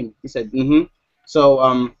my team. He said, mm-hmm. So,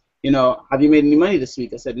 have you made any money this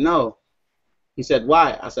week? I said, no. He said,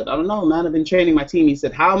 why? I said, I don't know, man. I've been training my team. He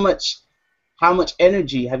said, how much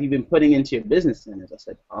energy have you been putting into your business centers? I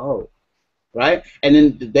said, oh, right? And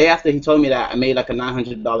then the day after he told me that, I made like a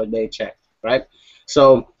 $900 a day check, right?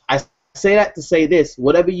 So I say that to say this: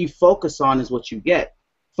 whatever you focus on is what you get.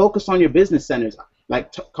 Focus on your business centers.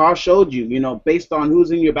 Like Carl showed you, based on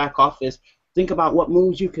who's in your back office, think about what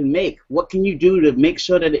moves you can make. What can you do to make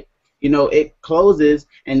sure that it closes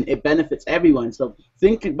and it benefits everyone? So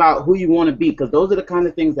think about who you want to be, because those are the kind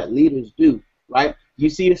of things that leaders do, right? You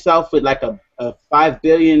see yourself with like a 5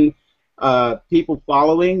 billion people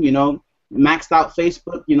following, maxed out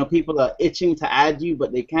Facebook, people are itching to add you,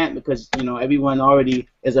 but they can't because, everyone already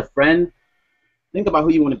is a friend. Think about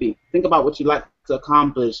who you want to be. Think about what you like to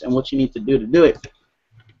accomplish and what you need to do it.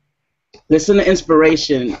 Listen to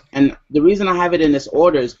inspiration, and the reason I have it in this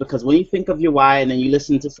order is because when you think of your why and then you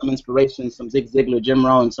listen to some inspiration, some Zig Ziglar, Jim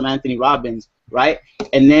Rohn, some Anthony Robbins, right,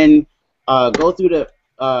 and then go through the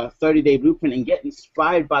 30-day blueprint and get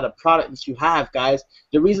inspired by the product that you have, guys.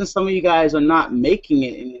 The reason some of you guys are not making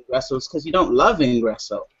it in Ingresso is because you don't love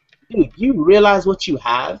Ingresso. Dude, you realize what you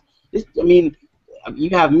have? You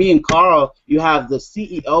have me and Carl. You have the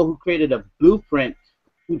CEO who created a blueprint,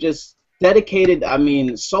 who just dedicated,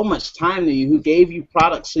 so much time to you, who gave you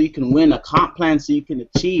products so you can win, a comp plan so you can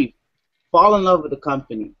achieve. Fall in love with the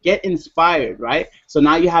company. Get inspired, right? So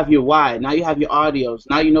now you have your why. Now you have your audios.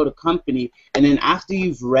 Now you know the company. And then after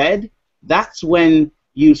you've read, that's when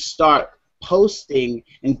you start posting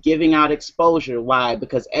and giving out exposure. Why?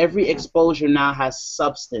 Because every exposure now has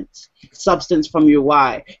substance. Substance from your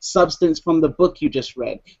why. Substance from the book you just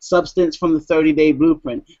read. Substance from the 30-day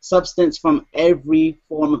blueprint. Substance from every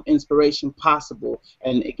form of inspiration possible.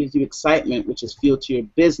 And it gives you excitement, which is fuel to your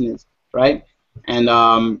business, right?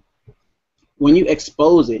 And when you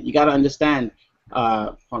expose it, you got to understand,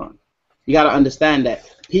 you got to understand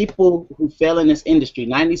that people who fail in this industry,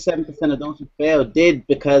 97% of those who fail did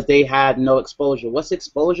because they had no exposure. What's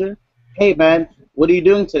exposure? Hey, man, What are you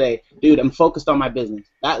doing today? Dude, I'm focused on my business.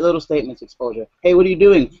 That little statement's exposure. Hey, what are you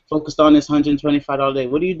doing? Focused on this $125 day.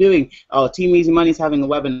 What are you doing? Oh, Team Easy Money's having a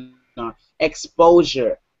webinar.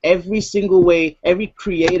 Exposure. Every single way, every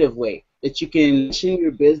creative way that you can mention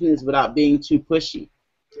your business without being too pushy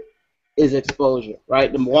is exposure,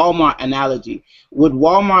 right? The Walmart analogy. Would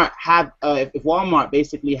Walmart have, if Walmart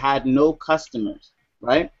basically had no customers,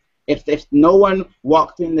 right? If no one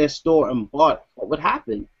walked in their store and bought, what would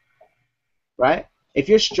happen, right? If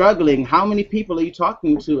you're struggling, how many people are you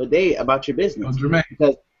talking to a day about your business? Jermaine,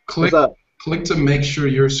 Because, click, what's up? click to make sure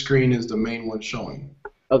your screen is the main one showing.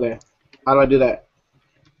 Okay. How do I do that?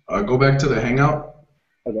 Go back to the Hangout,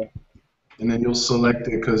 Okay. and then you'll select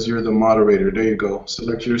it because you're the moderator. There you go.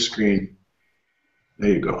 Select your screen.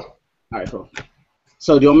 There you go. All right, cool.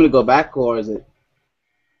 So do you want me to go back, or is it?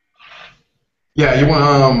 Yeah, you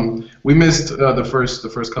want. We missed the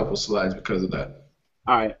first couple slides because of that.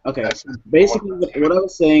 All right, okay. So basically, what I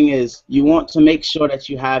was saying is you want to make sure that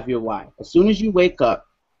you have your why. As soon as you wake up,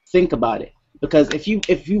 think about it. Because if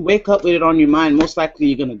you wake up with it on your mind, most likely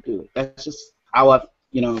you're gonna do it. That's just how I've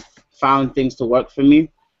found things to work for me.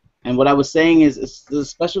 And what I was saying is the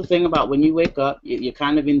special thing about when you wake up, you're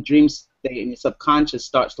kind of in dream state, and your subconscious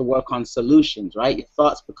starts to work on solutions, right? Your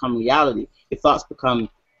thoughts become reality. Your thoughts become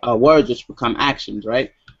words, which become actions,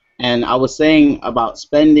 right? And I was saying about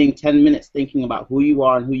spending 10 minutes thinking about who you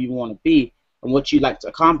are and who you want to be and what you'd like to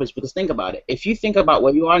accomplish. Because think about it. If you think about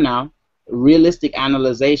where you are now, realistic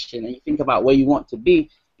analyzation, and you think about where you want to be,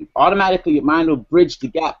 automatically your mind will bridge the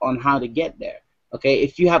gap on how to get there. Okay?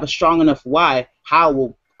 If you have a strong enough why, how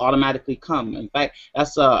will automatically come. In fact,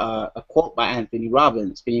 that's a quote by Anthony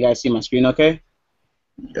Robbins. Can you guys see my screen okay?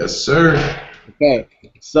 Yes, sir. Okay.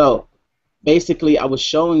 So basically, I was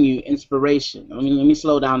showing you inspiration. Let me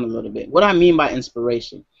slow down a little bit. What I mean by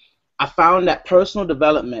inspiration, I found that personal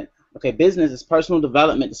development, okay, business is personal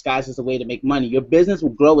development disguised as a way to make money. Your business will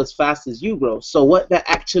grow as fast as you grow. So what that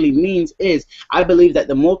actually means is, I believe that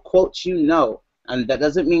the more quotes you know, and that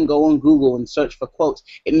doesn't mean go on Google and search for quotes.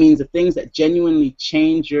 It means the things that genuinely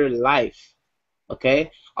change your life,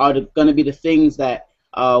 okay, are going to be the things that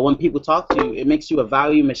when people talk to you, it makes you a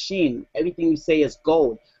value machine. Everything you say is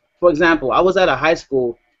gold. For example, I was at a high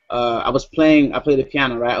school. I played the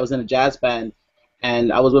piano, right? I was in a jazz band,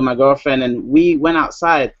 and I was with my girlfriend, and we went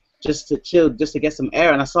outside just to chill, just to get some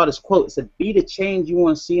air, and I saw this quote. It said, "Be the change you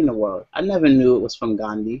want to see in the world." I never knew it was from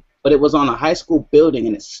Gandhi, but it was on a high school building,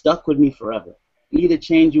 and it stuck with me forever. Be the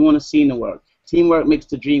change you want to see in the world. Teamwork makes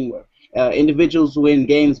the dream work. Individuals win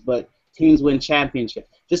games, but teams win championships.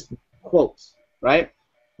 Just quotes, right?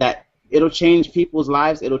 That it'll change people's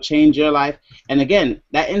lives. It'll change your life. And again,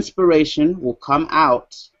 that inspiration will come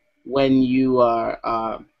out when you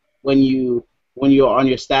are when you're on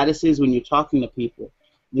your statuses, when you're talking to people.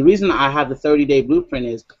 The reason I have the 30-day blueprint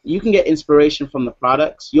is you can get inspiration from the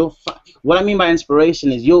products. What I mean by inspiration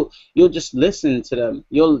is you'll just listen to them.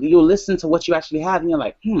 You'll listen to what you actually have, and you're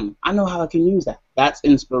like, I know how I can use that. That's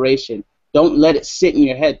inspiration. Don't let it sit in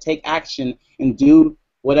your head. Take action and do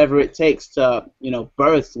whatever it takes to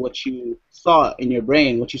birth what you saw in your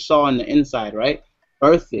brain, what you saw on the inside, right?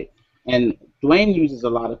 Birth it. And Dwayne uses a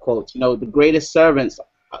lot of quotes. The greatest servants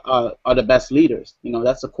are the best leaders.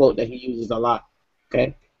 That's a quote that he uses a lot.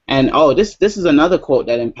 Okay, and this is another quote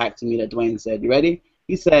that impacted me that Dwayne said. You ready?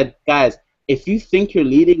 He said, "Guys, if you think you're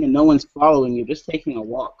leading and no one's following you, just taking a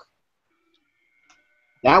walk."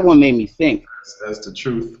 That one made me think. That's the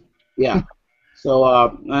truth. Yeah.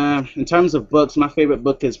 So in terms of books, my favorite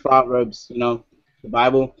book is Proverbs. The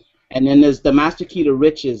Bible. And then there's The Master Key to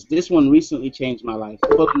Riches. This one recently changed my life.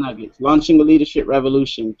 Full of nuggets. Launching a Leadership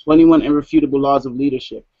Revolution. 21 Irrefutable Laws of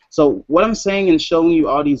Leadership. So what I'm saying in showing you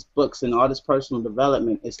all these books and all this personal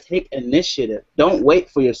development is take initiative. Don't wait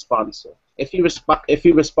for your sponsor. If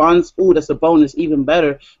he responds, ooh, that's a bonus, even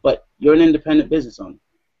better. But you're an independent business owner.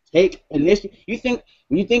 Take initiative. You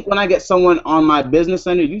think when I get someone on my business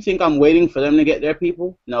center, you think I'm waiting for them to get their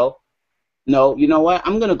people? No. No. You know what?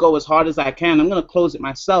 I'm gonna go as hard as I can. I'm gonna close it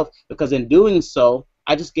myself, because in doing so,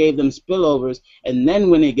 I just gave them spillovers, and then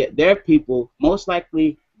when they get their people, most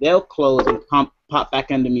likely they'll close and pop back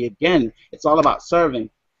into me again. It's all about serving.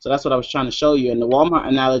 So that's what I was trying to show you. In the Walmart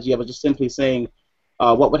analogy, I was just simply saying,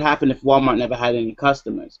 what would happen if Walmart never had any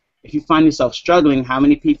customers? If you find yourself struggling, how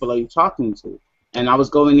many people are you talking to? And I was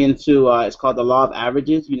going into, it's called the law of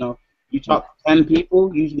averages. You talk to 10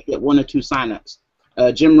 people, you usually get 1 or 2 signups.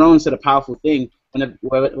 Jim Rohn said a powerful thing.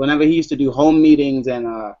 Whenever he used to do home meetings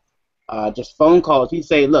and just phone calls, he'd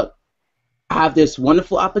say, look, I have this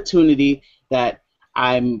wonderful opportunity that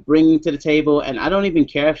I'm bringing to the table, and I don't even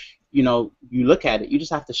care if you look at it. You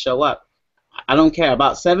just have to show up. I don't care.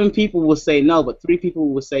 About 7 people will say no, but 3 people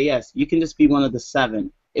will say yes. You can just be one of the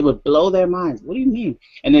 7. It would blow their minds. What do you mean?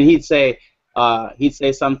 And then he'd say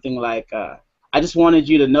something like, I just wanted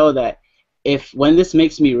you to know that if when this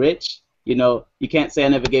makes me rich, you can't say I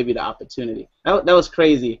never gave you the opportunity. That was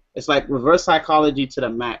crazy. It's like reverse psychology to the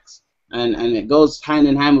max. And it goes hand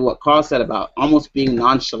in hand with what Carl said about almost being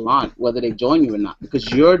nonchalant, whether they join you or not, because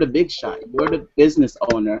you're the big shot. You're the business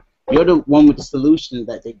owner. You're the one with the solutions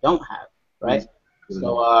that they don't have, right?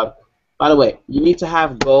 So, by the way, you need to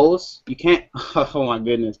have goals. You can't. Oh my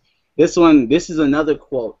goodness, this is another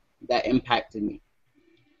quote that impacted me.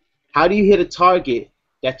 How do you hit a target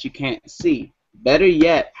that you can't see? Better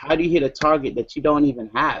yet, how do you hit a target that you don't even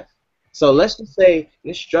have? So let's just say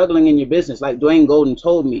you're struggling in your business, like Dwayne Golden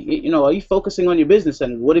told me. Are you focusing on your business,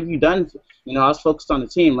 and what have you done? I was focused on the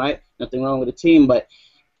team, right? Nothing wrong with the team, but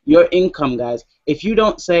your income, guys. If you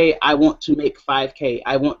don't say, I want to make 5K,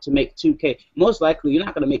 I want to make 2K, most likely you're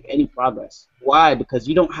not going to make any progress. Why? Because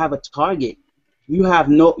you don't have a target. You have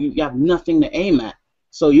nothing to aim at.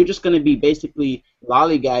 So you're just going to be basically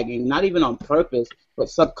lollygagging, not even on purpose, but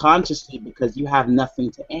subconsciously, because you have nothing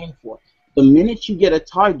to aim for. The minute you get a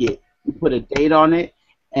target, you put a date on it,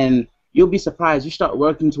 and you'll be surprised. You start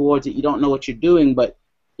working towards it. You don't know what you're doing, but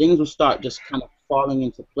things will start just kind of falling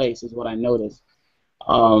into place, is what I noticed.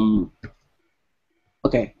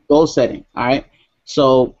 Okay, goal setting. All right.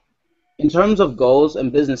 So in terms of goals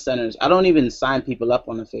and business centers, I don't even sign people up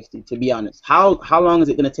on a 50, to be honest. How long is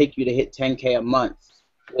it going to take you to hit 10K a month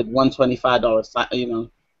with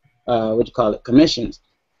 $125, commissions?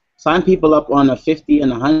 Sign people up on a 50 and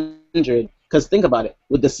 100, because think about it.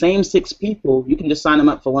 With the same 6 people, you can just sign them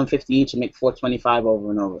up for 150 each and make 425 over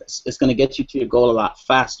and over. It's going to get you to your goal a lot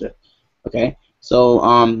faster. Okay. So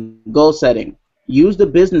goal setting. Use the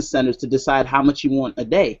business centers to decide how much you want a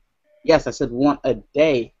day. Yes, I said want a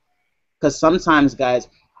day. Because sometimes, guys,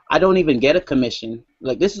 I don't even get a commission.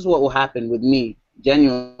 Like, this is what will happen with me,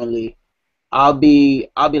 genuinely. I'll be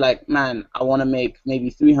like, man, I want to make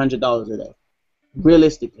maybe $300 a day,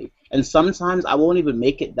 realistically. And sometimes I won't even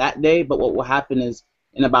make it that day, but what will happen is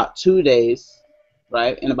in about 2 days,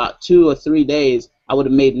 right, in about 2 or 3 days, I would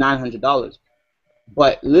have made $900.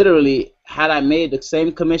 But literally, had I made the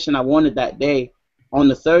same commission I wanted that day, on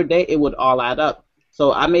the 3rd day, it would all add up.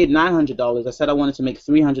 So I made $900. I said I wanted to make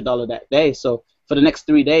 $300 that day. So for the next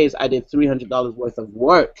 3 days, I did $300 worth of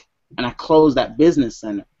work, and I closed that business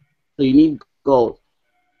center. So you need goals.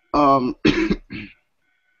 Your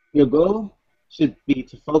goal should be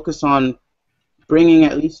to focus on bringing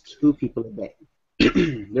at least 2 people a day.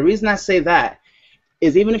 The reason I say that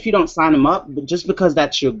is even if you don't sign them up, but just because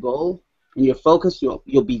that's your goal and your focus,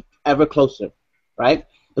 you'll be ever closer, right?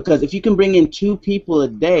 Because if you can bring in 2 people a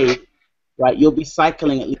day, right, you'll be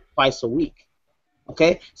cycling at least twice a week.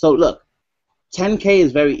 Okay? So look, 10K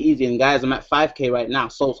is very easy, and guys, I'm at 5K right now,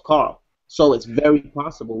 so is Carl. So it's very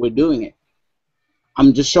possible. We're doing it.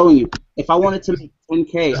 I'm just showing you. If I wanted to make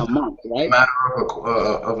 10K a month, right? A matter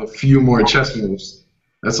of a few more chess moves.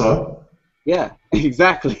 That's all. Yeah,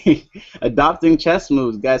 exactly. Adopting chess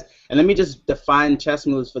moves, guys. And let me just define chess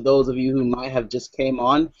moves for those of you who might have just came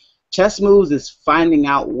on. Chess moves is finding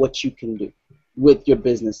out what you can do with your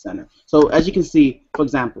business center. So as you can see, for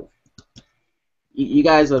example, you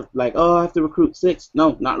guys are like, oh, I have to recruit 6.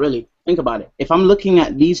 No, not really. Think about it. If I'm looking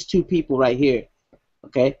at these 2 people right here,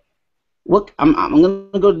 okay, I'm going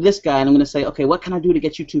to go to this guy and I'm going to say, okay, what can I do to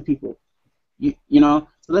get you 2 people? So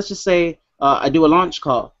let's just say I do a launch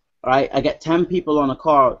call. All right, I get 10 people on a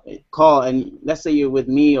call, and let's say you're with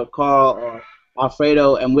me or Carl or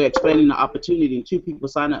Alfredo, and we're explaining the opportunity, and 2 people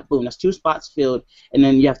sign up. Boom, that's 2 spots filled, and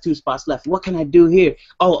then you have 2 spots left. What can I do here?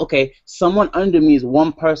 Oh, okay, someone under me is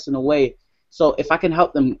 1 person away. So if I can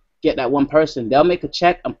help them get that 1 person, they'll make a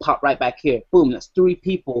check and pop right back here. Boom, that's 3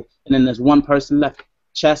 people, and then there's 1 person left.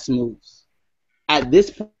 Chess moves. At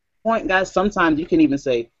this point, guys, sometimes you can even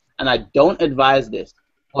say, and I don't advise this,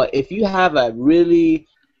 but if you have a really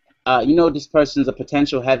this person's a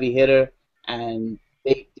potential heavy hitter and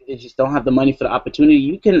they just don't have the money for the opportunity,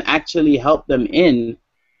 you can actually help them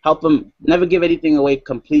never give anything away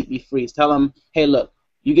completely free. Tell them, hey, look,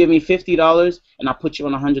 you give me $50 and I'll put you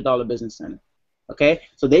on a $100 business center. Okay?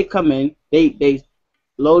 So they come in, they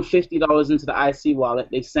load $50 into the IC wallet,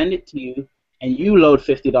 they send it to you, and you load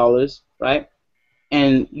 $50, right?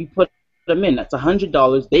 And you put them in. That's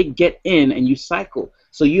 $100. They get in and you cycle.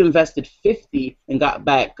 So you invested $50 and got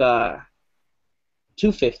back $250.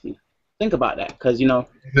 Think about that, because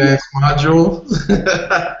Advanced module.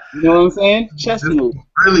 You know what I'm saying? Chess moves.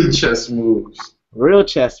 Really chess moves. Real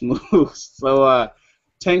chess moves. So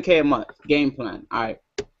 10K a month game plan. All right.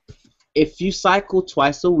 if you cycle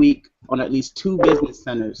twice a week on at least 2 business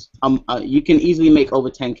centers, you can easily make over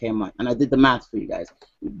 10K a month. And I did the math for you guys.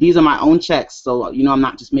 These are my own checks, so you know I'm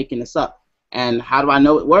not just making this up. And how do I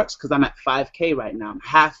know it works? Because I'm at 5K right now. I'm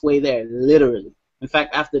halfway there, literally. In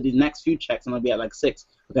fact, after these next few checks, I'm gonna be at like 6.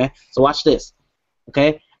 Okay, so watch this.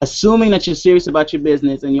 Okay, assuming that you're serious about your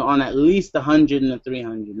business and you're on at least 100 and a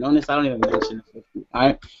 300. Notice I don't even mention the 50. All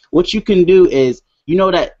right, what you can do is, you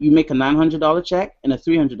know that you make a $900 check and a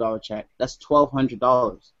 $300 check. That's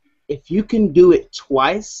 $1,200. If you can do it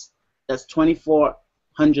twice, that's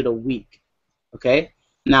 $2,400 a week. Okay.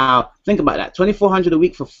 Now think about that. $2,400 a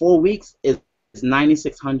week for 4 weeks is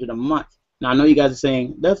 $9,600 a month. Now I know you guys are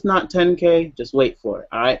saying that's not 10K. Just wait for it.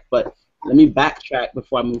 All right. But let me backtrack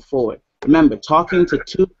before I move forward. Remember, talking to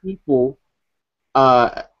 2 people.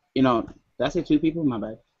 You know, did I say 2 people? My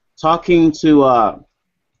bad. Talking to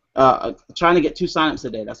trying to get 2 signups a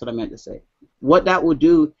day. That's what I meant to say. What that will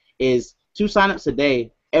do is 2 signups a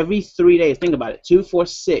day every 3 days. Think about it. 2, 4,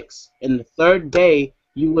 6. In the 3rd day,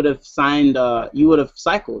 you would have signed. You would have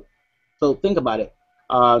cycled. So think about it.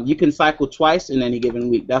 You can cycle twice in any given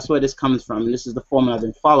week. That's where this comes from, and this is the formula I've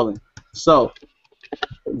been following. So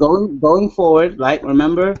going forward, like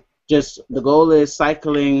remember, just the goal is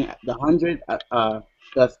cycling the 100.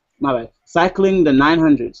 My bad. Cycling the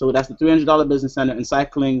 900, so that's the $300 business center, and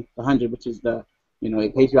cycling the 100, which is the, you know,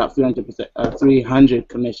 it pays you out 300%, 300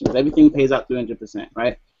 commissions. Everything pays out 300%,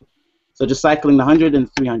 right? So just cycling the 100 and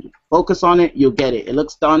 300. Focus on it, you'll get it. It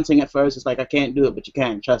looks daunting at first. It's like I can't do it, but you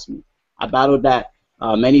can. Trust me. I battled that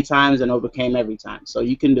many times and overcame every time. So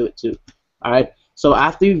you can do it too. All right. So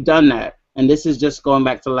after you've done that, and this is just going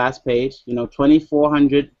back to the last page, you know,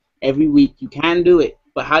 2,400 every week. You can do it.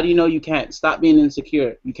 But how do you know you can't? Stop being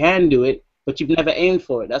insecure. You can do it, but you've never aimed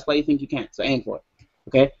for it. That's why you think you can't. So aim for it.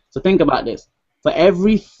 Okay? So think about this. For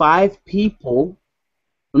every 5 people,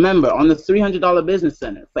 remember, on the $300 business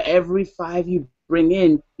center, for every 5 you bring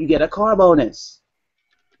in, you get a car bonus.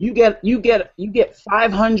 You get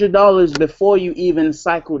 $500 before you even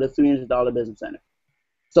cycle the $300 business center.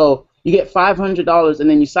 So you get $500, and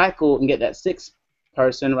then you cycle and get that 6th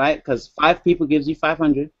person, right? Because 5 people gives you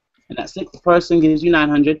 500. And that 6th person gives you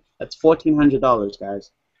 900. That's $1,400,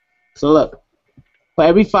 guys. So look, for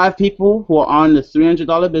every 5 people who are on the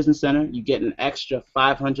 $300 business center, you get an extra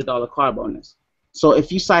 $500 car bonus. So if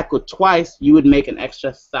you cycle twice, you would make an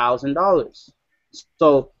extra $1,000.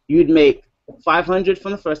 So you'd make 500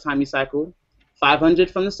 from the first time you cycled, 500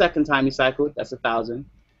 from the second time you cycled. That's 1,000.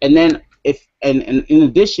 And then and in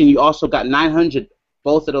addition, you also got 900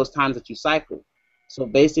 both of those times that you cycled. So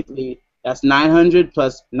basically, that's 900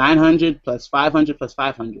 plus 900 plus 500 plus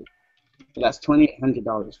 500. So that's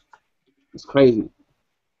 $2,800. It's crazy.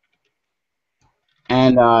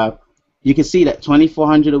 And you can see that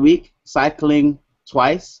 2,400 a week, cycling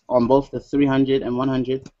twice on both the 300 and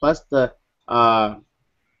 100, plus the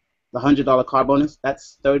 $100 car bonus.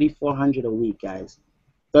 That's $3,400 a week, guys.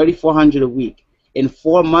 $3,400 a week. In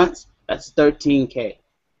 4 months, that's 13K.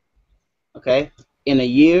 Okay? In a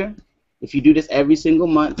year, if you do this every single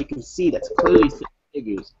month, you can see that's clearly 6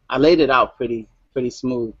 figures. I laid it out pretty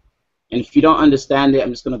smooth. And if you don't understand it,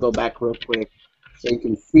 I'm just going to go back real quick so you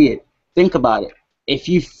can see it. Think about it. If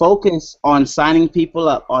you focus on signing people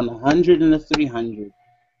up on 100 and the 300,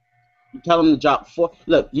 you tell them to drop 4.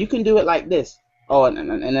 Look, you can do it like this. Oh,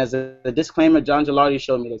 and as a disclaimer, John Gilardi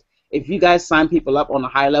showed me this. If you guys sign people up on the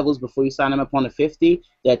high levels before you sign them up on the 50,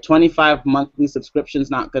 their 25 monthly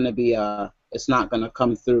subscription's not going to be, it's not going to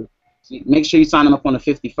come through. So make sure you sign them up on the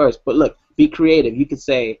 50 first. But look, be creative. You could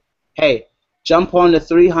say, hey, jump on the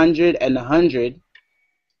 300 and the 100,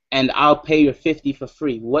 and I'll pay your 50 for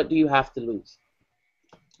free. What do you have to lose?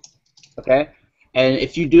 Okay? And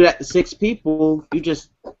if you do that to 6 people, you just,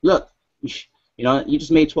 look, you know, you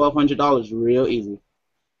just made $1,200 real easy,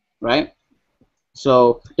 right?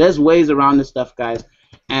 So there's ways around this stuff, guys.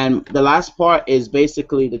 And the last part is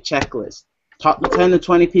basically the checklist. Talk to 10 to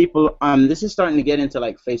 20 people. This is starting to get into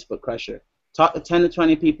like Facebook Crusher. Talk to 10 to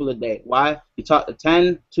 20 people a day. Why? You talk to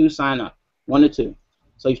 10, 2 sign up. 1 to 2.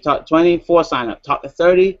 So you talk to 20, 4 sign up. Talk to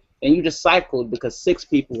 30, and you just cycled because 6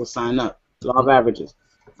 people will sign up. Law of averages.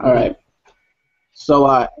 All right.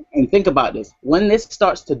 So and think about this. When this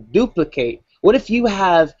starts to duplicate, what if you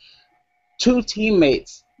have 2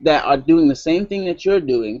 teammates that are doing the same thing that you're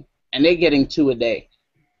doing, and they're getting 2 a day?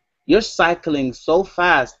 You're cycling so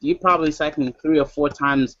fast, you're probably cycling 3 or 4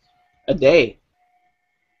 times a day.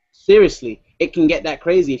 Seriously, it can get that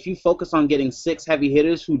crazy. If you focus on getting 6 heavy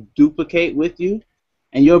hitters who duplicate with you,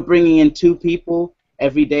 and you're bringing in 2 people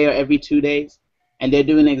every day or every 2 days, and they're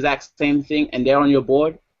doing the exact same thing, and they're on your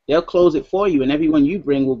board, they'll close it for you, and everyone you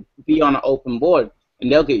bring will be on an open board.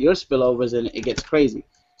 and they'll get your spillovers, and it gets crazy.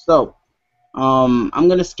 So I'm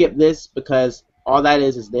gonna skip this because all that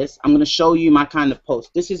is this. I'm gonna show you my kind of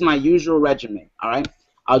post. This is my usual regimen. All right.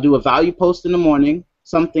 I'll do a value post in the morning,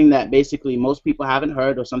 something that basically most people haven't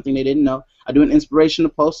heard or something they didn't know. I do an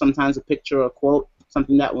inspirational post, sometimes a picture or a quote,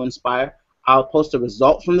 something that will inspire. I'll post a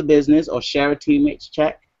result from the business or share a teammate's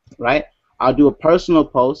check. Right. I'll do a personal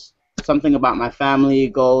post, something about my family,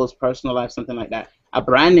 goals, personal life, something like that. A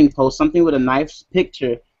branding post, something with a nice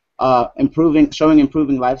picture, showing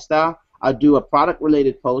improving lifestyle. I'll do a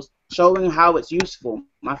product-related post showing how it's useful.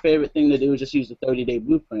 My favorite thing to do is just use the 30-day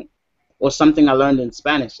blueprint or something I learned in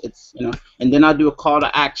Spanish. And then I'll do a call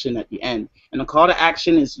to action at the end. And the call to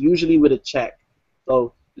action is usually with a check.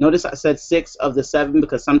 So notice I said 6 of the 7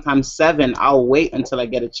 because sometimes 7 I'll wait until I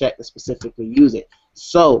get a check to specifically use it.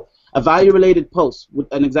 So a value-related post.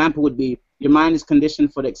 An example would be your mind is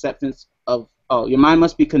conditioned for the acceptance of. Your mind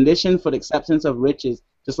must be conditioned for the acceptance of riches,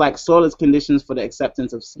 just like soil is conditioned for the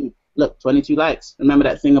acceptance of seed. Look, 22 likes. Remember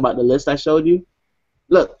that thing about the list I showed you?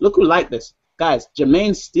 Look who liked this. Guys,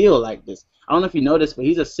 Jermaine Steele liked this. I don't know if you noticed, but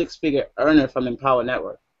he's a 6-figure earner from Empower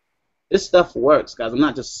Network. This stuff works, guys. I'm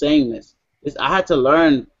not just saying this. I had to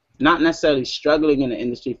learn, not necessarily struggling in the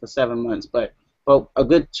industry for 7 months, but for a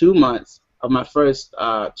good 2 months of my first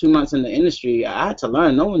 2 months in the industry, I had to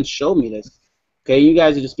learn. No one showed me this. Okay, you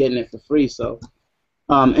guys are just getting it for free. So,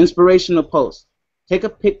 inspirational post. Take a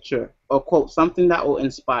picture or quote something that will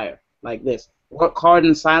inspire, like this. Work hard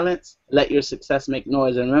in silence. Let your success make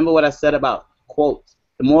noise. And remember what I said about quotes.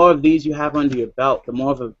 The more of these you have under your belt, the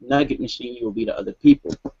more of a nugget machine you will be to other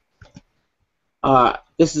people.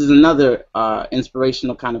 This is another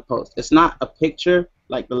inspirational kind of post. It's not a picture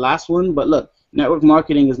like the last one, but look, network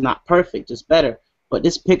marketing is not perfect, just better. But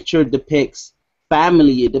this picture depicts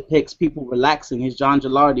family. It depicts people relaxing. Here's John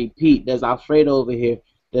Gilardi, Pete. There's Alfredo over here.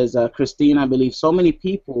 There's Christine, I believe. So many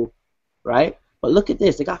people, right? But look at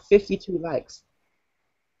this. They got 52 likes.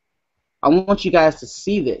 I want you guys to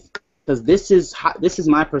see this because this is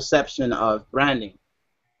my perception of branding.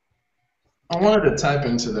 I wanted to tap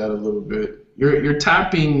into that a little bit. You're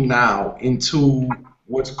tapping now into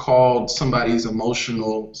what's called somebody's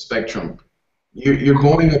emotional spectrum. You're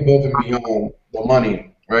going above and beyond the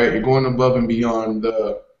money, right? You're going above and beyond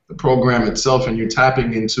the program itself, and you're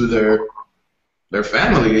tapping into their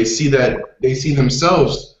family. They see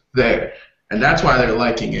themselves there, and that's why they're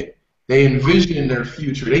liking it. They envision their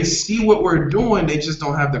future. They see what we're doing. They just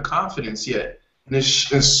don't have the confidence yet. And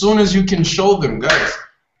as soon as you can show them, guys,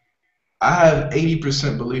 I have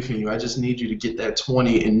 80% belief in you. I just need you to get that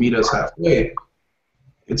 20 and meet us halfway.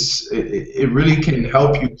 It really can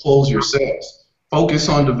help you close your sales. Focus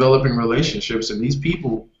on developing relationships, and these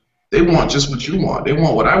people, they want just what you want. They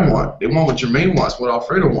want what I want. They want what Jermaine wants, what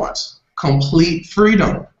Alfredo wants. Complete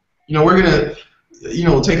freedom. We're gonna,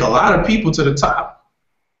 take a lot of people to the top.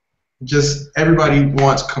 Just everybody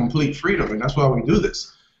wants complete freedom, and that's why we do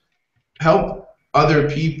this. Help other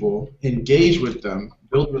people, engage with them,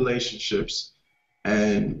 build relationships,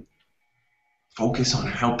 and focus on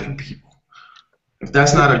helping people. If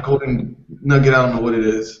that's not a golden nugget, I don't know what it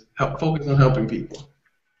is. Focus on helping people.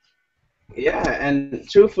 Yeah, and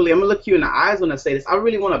truthfully, I'm going to look you in the eyes when I say this. I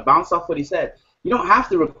really want to bounce off what he said. You don't have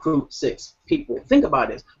to recruit 6 people. Think about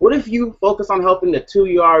this. What if you focus on helping the 2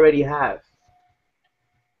 you already have?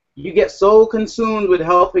 You get so consumed with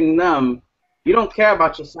helping them, you don't care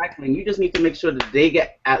about your cycling. You just need to make sure that they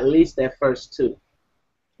get at least their first 2.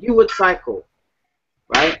 You would cycle,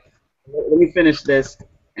 right? Let me finish this,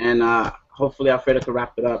 and hopefully Alfredo can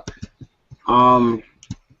wrap it up.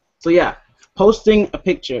 So yeah, posting a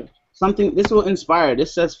picture. This will inspire.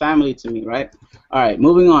 This says family to me, right? All right,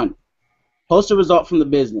 moving on. Post a result from the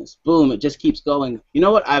business. Boom, it just keeps going. You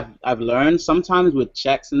know what I've learned? Sometimes with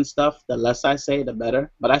checks and stuff, the less I say, the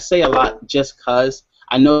better. But I say a lot just because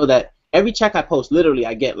I know that every check I post, literally,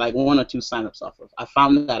 I get like 1 or 2 signups off of. I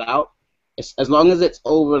found that out. As long as it's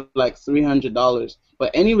over like $300.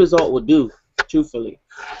 But any result will do, truthfully.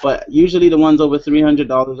 But usually the ones over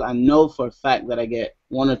 $300, I know for a fact that I get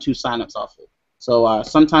 1 or 2 signups off it. So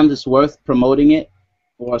sometimes it's worth promoting it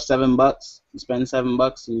for $7. You spend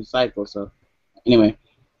 $7 and you cycle. So anyway,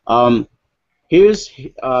 I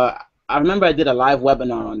remember I did a live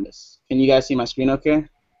webinar on this. Can you guys see my screen okay?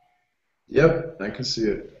 Yep, I can see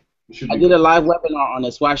it. I did a live webinar on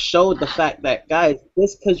this where I showed the fact that, guys,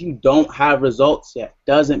 just because you don't have results yet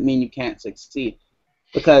doesn't mean you can't succeed.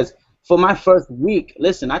 Because for my first week,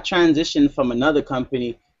 listen, I transitioned from another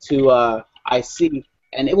company to IC,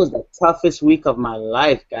 and it was the toughest week of my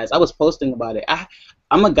life, guys. I was posting about it.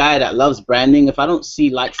 I'm a guy that loves branding. If I don't see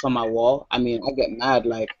likes on my wall, I mean, I get mad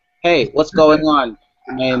like, hey, what's going on?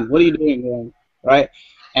 And what are you doing, man? right?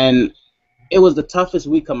 And it was the toughest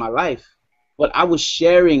week of my life. But I was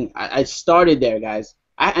sharing. I started there, guys.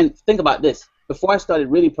 And think about this. Before I started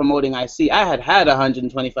really promoting IC, I had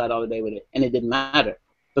 $125 a day with it, and it didn't matter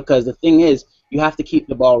because the thing is, you have to keep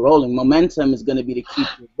the ball rolling. Momentum is going to be the key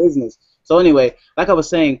to your business. So anyway, like I was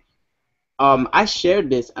saying, I shared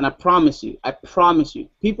this, and I promise you,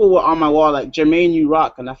 people were on my wall like, Jermaine, you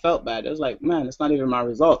rock, and I felt bad. It was like, man, it's not even my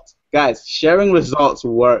results. Guys, sharing results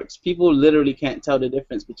works. People literally can't tell the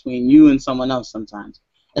difference between you and someone else sometimes,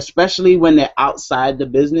 especially when they're outside the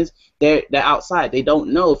business. They're outside. They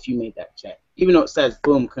don't know if you made that check, even though it says,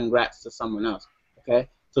 boom, congrats to someone else. Okay,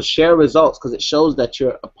 so share results because it shows that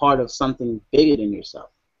you're a part of something bigger than yourself.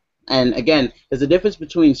 And again, there's a difference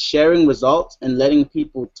between sharing results and letting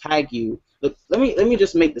people tag you. Look, let me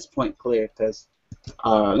just make this point clear, because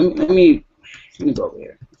let me go over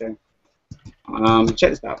here. Okay,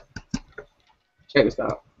 check this out. Check this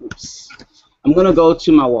out. Oops. I'm gonna go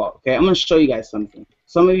to my wall. Okay, I'm gonna show you guys something.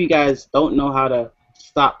 Some of you guys don't know how to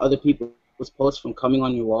stop other people's posts from coming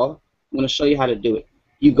on your wall. I'm gonna show you how to do it.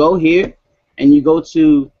 You go here and you go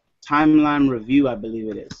to timeline review, I believe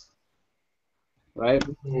it is. Right?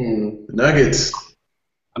 Nuggets.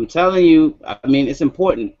 I'm telling you, I mean, it's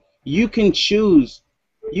important. You can choose,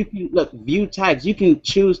 you can, look, view tags, you can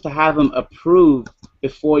choose to have them approved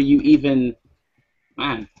before you even,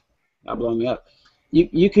 man, y'all blowing me up.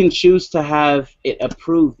 You can choose to have it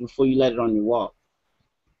approved before you let it on your wall.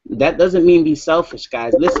 That doesn't mean be selfish,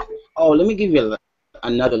 guys. Listen, oh, let me give you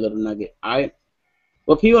another little nugget, all right?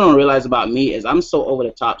 What people don't realize about me is I'm so over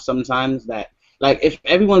the top sometimes that, like, if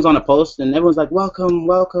everyone's on a post and everyone's like, welcome,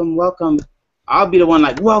 welcome, welcome, I'll be the one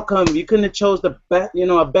like, welcome, you couldn't have chose the best, you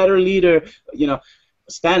know, a better leader, you know,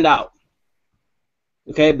 stand out,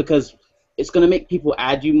 okay? Because it's going to make people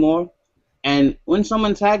add you more. And when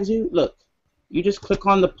someone tags you, look, you just click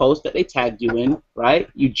on the post that they tagged you in, right?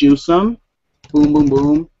 You juice them, boom, boom,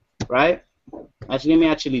 boom, right? Actually, let me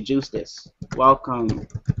actually juice this. Welcome,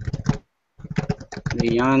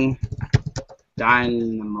 the young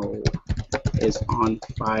dynamo is on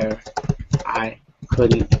fire. I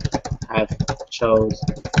couldn't have chose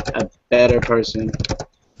a better person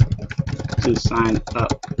to sign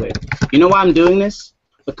up with. You know why I'm doing this?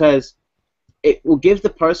 Because it will give the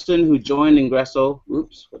person who joined Ingresso,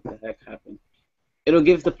 oops, what the heck happened? It'll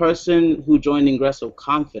give the person who joined Ingresso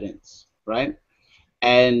confidence, right?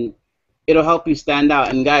 And it'll help you stand out.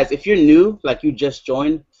 And guys, if you're new, like you just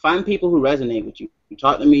joined, find people who resonate with you.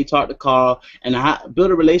 Talk to me, talk to Carl, and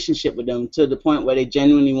build a relationship with them to the point where they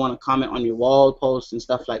genuinely want to comment on your wall posts and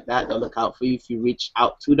stuff like that. They'll look out for you if you reach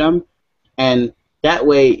out to them. And that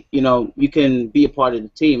way, you know, you can be a part of the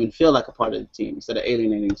team and feel like a part of the team instead of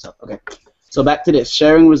alienating yourself. Okay. So back to this,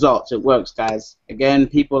 sharing results. It works, guys. Again,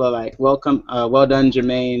 people are like, welcome, well done,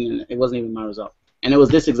 Jermaine. And it wasn't even my result. And it was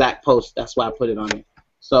this exact post. That's why I put it on here.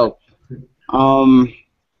 So,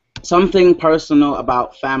 something personal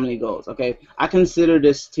about family goals. Okay, I consider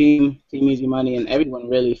this Team Easy Money and everyone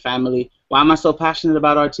really family. Why am I so passionate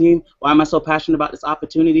about our team? Why am I so passionate about this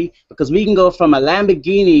opportunity? Because we can go from a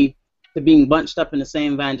Lamborghini to being bunched up in the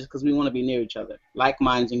same van just because we want to be near each other. Like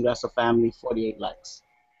Minds Ingresso family, 48 likes.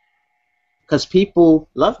 Because people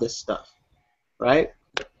love this stuff, right?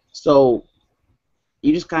 So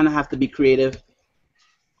you just kind of have to be creative.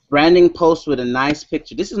 Branding posts with a nice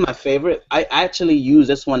picture. This is my favorite. I actually use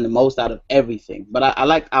this one the most out of everything. But I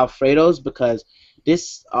like Alfredo's because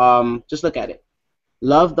this, just look at it.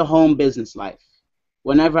 Love the home business life.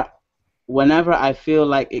 Whenever I feel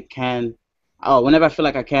like it can, whenever I feel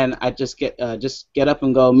like I can, I just get up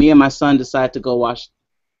and go. Me and my son decide to go wash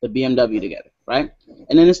the BMW together, right?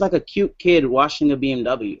 And then it's like a cute kid washing a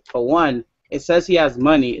BMW. For one, it says he has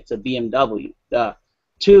money. It's a BMW. Duh.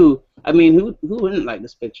 Two, I mean, who wouldn't like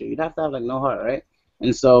this picture? You'd have to have like no heart, right?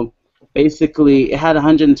 And so basically, it had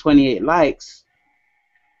 128 likes.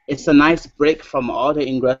 It's a nice break from all the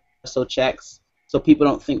Ingresso checks, so people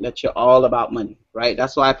don't think that you're all about money, right?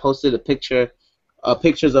 That's why I posted a picture,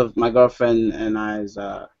 pictures of my girlfriend and I's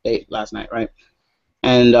date last night, right?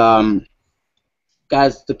 And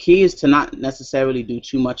guys, the key is to not necessarily do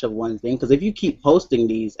too much of one thing, because if you keep posting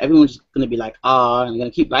these, everyone's just going to be like, I'm going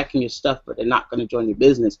to keep liking your stuff, but they're not going to join your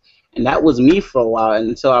business. And that was me for a while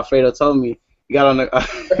until Alfredo told me, you got on the,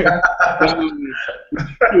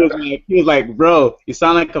 he was like, bro, you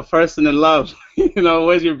sound like a person in love. You know,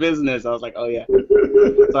 where's your business? I was like, oh, yeah.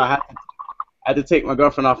 So I had to take my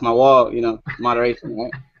girlfriend off my wall, you know, moderation,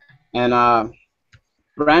 right? And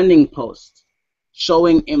branding posts,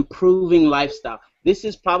 showing improving lifestyle. This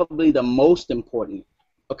is probably the most important,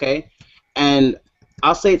 okay? And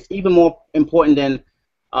I'll say it's even more important than,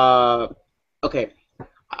 okay,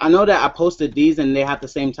 I know that I posted these and they have the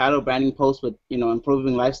same title, branding post with, you know,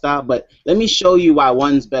 improving lifestyle, but let me show you why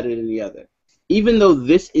one's better than the other. Even though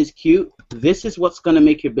this is cute, this is what's going to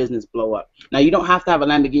make your business blow up. Now, you don't have to have a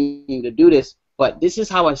Lamborghini to do this, but this is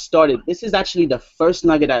how I started. This is actually the first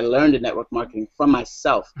nugget I learned in network marketing from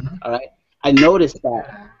myself, all right? I noticed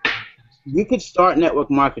that you could start network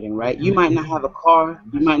marketing, right? You might not have a car,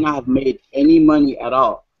 you might not have made any money at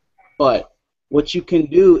all, but what you can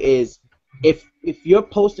do is if you're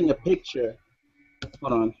posting a picture,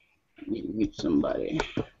 hold on, let me mute somebody.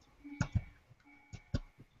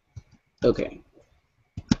 Okay.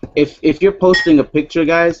 If you're posting a picture,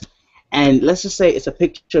 guys, and let's just say it's a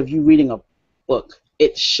picture of you reading a book,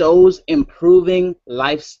 it shows improving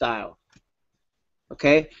lifestyle.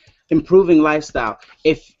 Okay, improving lifestyle.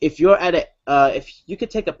 If you're at a if you could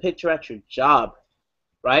take a picture at your job,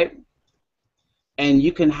 right? And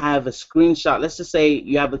you can have a screenshot. Let's just say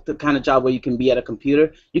you have the kind of job where you can be at a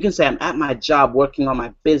computer. You can say, I'm at my job working on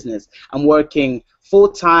my business. I'm working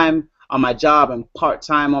full-time on my job and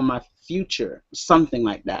part-time on my future, something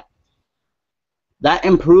like that. That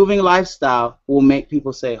improving lifestyle will make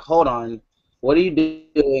people say, hold on, what are you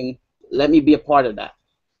doing? Let me be a part of that.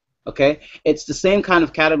 Okay? It's the same kind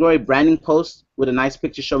of category, branding posts with a nice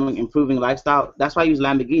picture showing improving lifestyle. That's why I use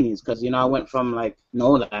Lamborghinis, because, you know, I went from like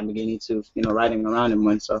no Lamborghini to, you know, riding around in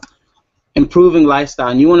one. So improving lifestyle,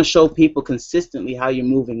 and you want to show people consistently how you're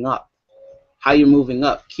moving up. How you're moving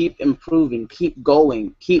up. Keep improving, keep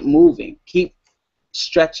going, keep moving, keep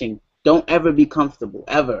stretching. Don't ever be comfortable,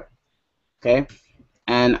 ever. Okay?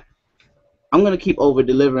 And I'm going to keep over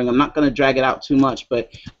delivering. I'm not going to drag it out too much,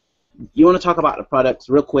 but you want to talk about the products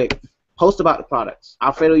real quick. Post about the products.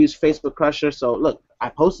 Alfredo used Facebook Crusher, so look, I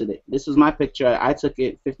posted it. This was my picture. I took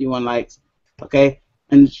it, 51 likes, okay?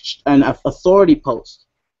 And an authority post.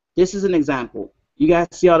 This is an example. You guys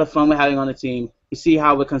see all the fun we're having on the team. You see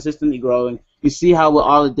how we're consistently growing. You see how we're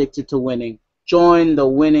all addicted to winning. Join the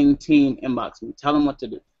winning team. Inbox me. Tell them what to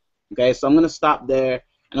do. Okay, so I'm going to stop there,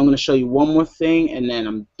 and I'm going to show you one more thing, and then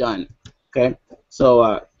I'm done. Okay,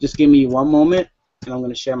 so just give me one moment, and I'm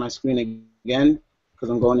going to share my screen again because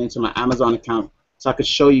I'm going into my Amazon account so I could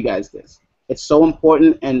show you guys this. It's so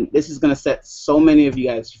important, and this is going to set so many of you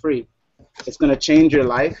guys free. It's going to change your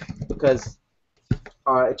life because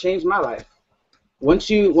it changed my life. Once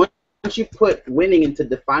you put winning into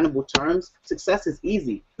definable terms, success is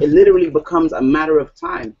easy. It literally becomes a matter of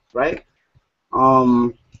time, right?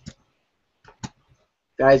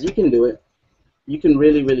 Guys, you can do it. You can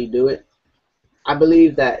really, really do it. I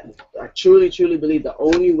believe that, I truly, truly believe the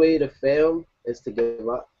only way to fail is to give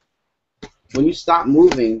up. When you stop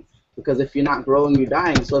moving, because if you're not growing, you're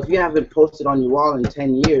dying. So if you haven't posted on your wall in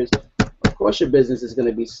 10 years, of course your business is going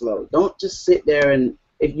to be slow. Don't just sit there and,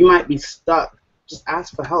 if you might be stuck, just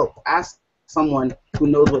ask for help. Ask someone who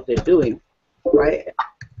knows what they're doing, right?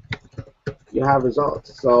 You'll have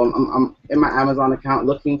results. So I'm in my Amazon account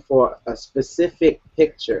looking for a specific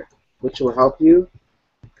picture which will help you,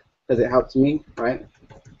 because it helps me, right?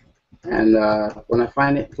 And when I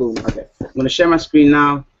find it, boom, okay. I'm going to share my screen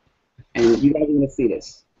now, and you guys are going to see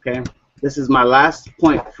this, okay? This is my last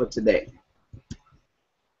point for today.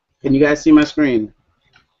 Can you guys see my screen?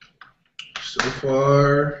 So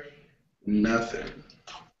far, nothing.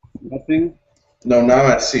 Nothing? No, now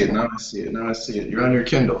I see it. Now I see it. Now I see it. You're on your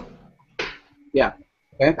Kindle. Yeah.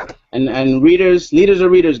 Okay. And leaders are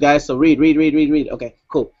readers, guys. So read. Okay.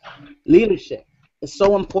 Cool. Leadership is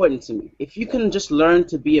so important to me. If you can just learn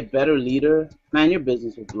to be a better leader, man, your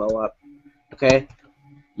business will blow up. Okay.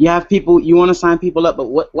 You have people. You want to sign people up, but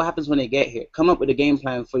what happens when they get here? Come up with a game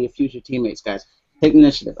plan for your future teammates, guys. Take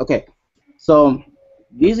initiative. Okay. So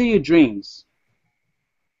these are your dreams.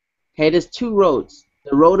 Okay. There's two roads: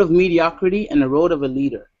 the road of mediocrity and the road of a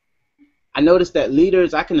leader. I noticed that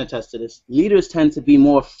leaders, I can attest to this, leaders tend to be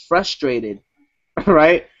more frustrated,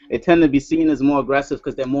 right? They tend to be seen as more aggressive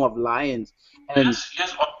because they're more of lions. And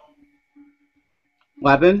Yes.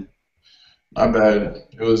 what happened? My bad.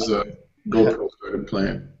 It was GoPro started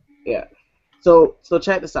playing. Yeah. So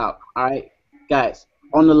check this out, all right? Guys,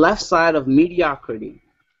 on the left side of mediocrity,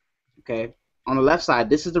 okay, on the left side,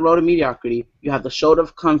 this is the road of mediocrity. You have the shoulder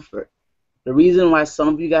of comfort. The reason why some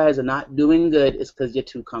of you guys are not doing good is because you're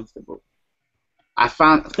too comfortable.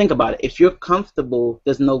 Think about it. If you're comfortable,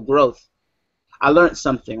 there's no growth. I learned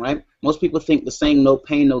something, right? Most people think the saying "no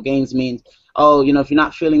pain, no gains" means, oh, you know, if you're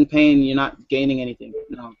not feeling pain, you're not gaining anything.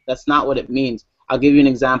 No, that's not what it means. I'll give you an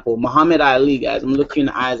example. Muhammad Ali, guys, I'm looking in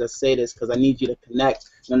the eyes. I say this because I need you to connect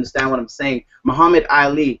and understand what I'm saying. Muhammad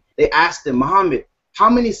Ali, they asked him, Muhammad, how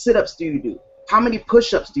many sit-ups do you do? How many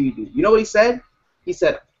push-ups do you do? You know what he said? He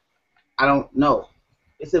said, I don't know.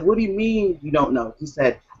 They said, what do you mean you don't know? He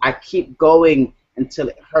said, I keep going until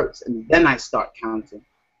it hurts, and then I start counting.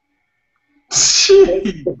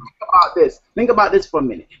 Think about this. Think about this for a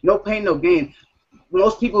minute. No pain, no gain.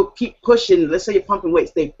 Most people keep pushing. Let's say you're pumping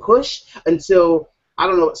weights. They push until, I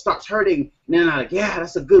don't know, it starts hurting. And then they're like, yeah,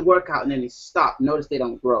 that's a good workout. And then they stop. Notice they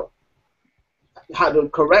don't grow. How the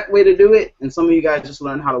correct way to do it, and some of you guys just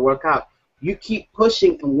learn how to work out. You keep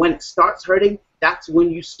pushing, and when it starts hurting, that's when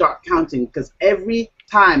you start counting. Because every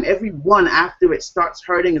time, every one after it starts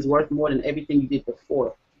hurting is worth more than everything you did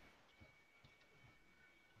before.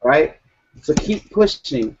 Right? So keep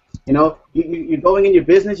pushing. You know, you're going in your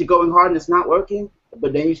business, you're going hard, and it's not working.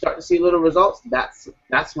 But then you start to see little results.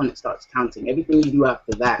 That's when it starts counting. Everything you do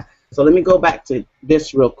after that. So let me go back to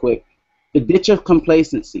this real quick. The ditch of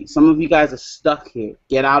complacency. Some of you guys are stuck here.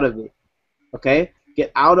 Get out of it. Okay?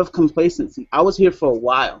 Get out of complacency. I was here for a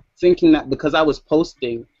while, thinking that because I was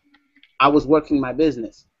posting, I was working my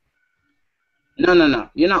business. No.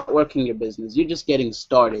 You're not working your business. You're just getting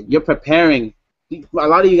started. You're preparing. A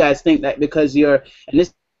lot of you guys think that because you're, and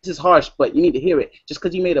this is harsh, but you need to hear it. Just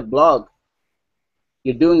because you made a blog,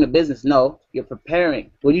 you're doing the business. No, you're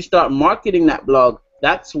preparing. When you start marketing that blog,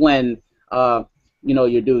 that's when you know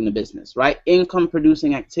you're doing the business, right? Income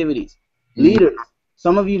producing activities. Leaders.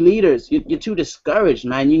 Some of you leaders, you're too discouraged,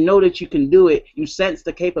 man. You know that you can do it. You sense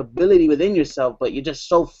the capability within yourself, but you're just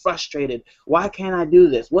so frustrated. Why can't I do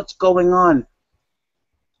this? What's going on?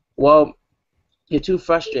 Well, you're too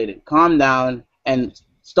frustrated. Calm down and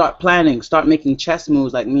start planning. Start making chess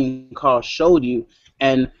moves like me and Carl showed you.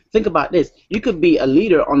 And think about this. You could be a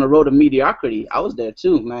leader on the road of mediocrity. I was there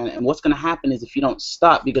too, man. And what's going to happen is if you don't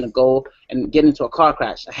stop, you're going to go and get into a car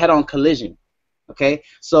crash, a head-on collision. Okay?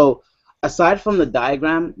 So aside from the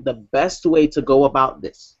diagram, the best way to go about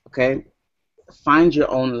this, okay, find your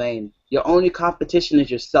own lane. Your only competition is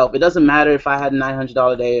yourself. It doesn't matter if I had a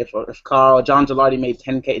 $900 day, if Carl or John Gilardi made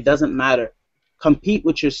 10K. It doesn't matter. Compete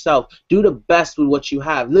with yourself. Do the best with what you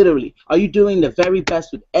have. Literally, are you doing the very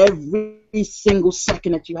best with every single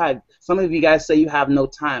second that you have? Some of you guys say you have no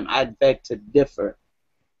time. I beg to differ.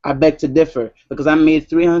 I beg to differ because I made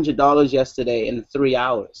 $300 yesterday in 3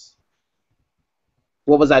 hours.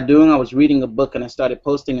 What was I doing? I was reading a book and I started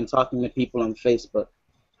posting and talking to people on Facebook.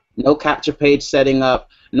 No capture page setting up,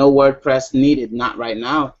 no WordPress needed, not right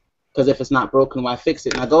now. Because if it's not broken, why fix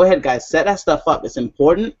it? Now go ahead, guys, set that stuff up. It's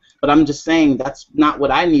important, but I'm just saying that's not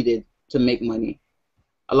what I needed to make money.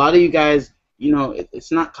 A lot of you guys, you know,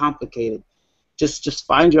 it's not complicated. Just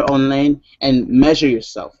find your own lane and measure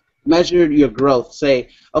yourself. Measure your growth. Say,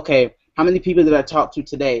 okay, how many people did I talk to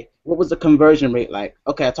today? What was the conversion rate like?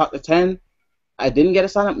 Okay, I talked to 10. I didn't get a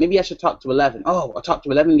sign up. Maybe I should talk to 11. Oh, I talked to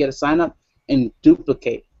 11 and get a sign up, and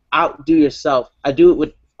duplicate. Outdo yourself. I do it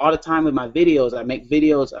with all the time with my videos. I make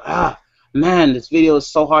videos. Man, this video is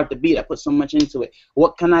so hard to beat. I put so much into it.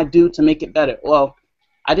 What can I do to make it better? Well,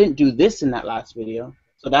 I didn't do this in that last video,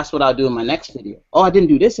 so that's what I'll do in my next video. Oh, I didn't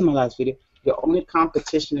do this in my last video. Your only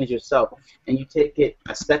competition is yourself, and you take it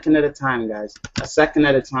a second at a time, guys. A second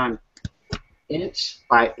at a time, inch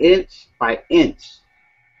by inch by inch.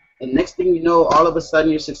 And next thing you know, all of a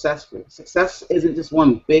sudden you're successful. Success isn't just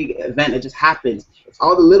one big event that just happens. It's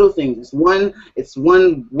all the little things. It's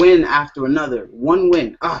one win after another. One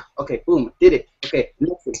win. Okay, boom, did it. Okay,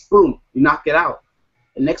 next thing, boom, you knock it out.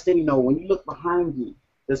 The next thing you know, when you look behind you,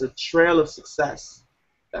 there's a trail of success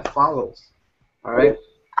that follows. All right?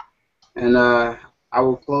 And I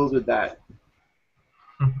will close with that.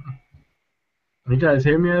 You guys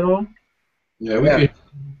hear me at all? Yeah, we can.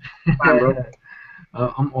 Fine, bro.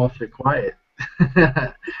 I'm awfully quiet.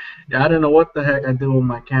 Yeah, I don't know what the heck I did with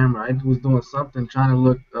my camera. I was doing something trying to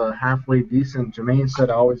look halfway decent. Jermaine said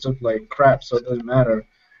I always look like crap, so it doesn't matter.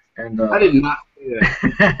 And I did not say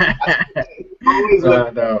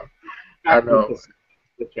that. I know.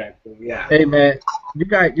 Yeah. Hey man, you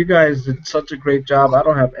guys did such a great job. I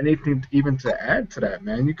don't have anything even to add to that,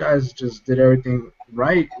 man. You guys just did everything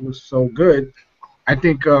right. It was so good. I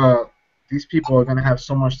think these people are gonna have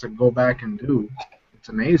so much to go back and do. It's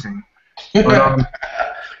amazing. But,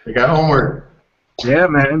 they got homework. Yeah,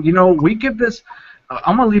 man. You know, we give this.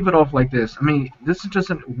 I'm gonna leave it off like this. I mean, this is just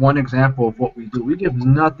one example of what we do. We give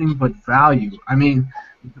nothing but value. I mean,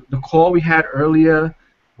 the call we had earlier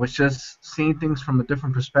was just seeing things from a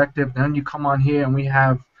different perspective. Then you come on here and we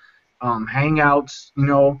have hangouts. You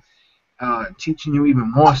know, teaching you even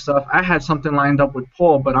more stuff. I had something lined up with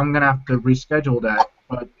Paul, but I'm gonna have to reschedule that.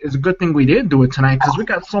 But it's a good thing we did do it tonight because we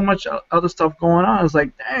got so much other stuff going on. It's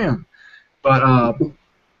like, damn. But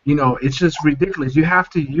you know, it's just ridiculous. You have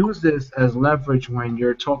to use this as leverage when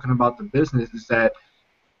you're talking about the business. Is that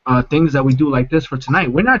things that we do like this for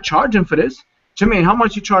tonight? We're not charging for this. Jermaine, how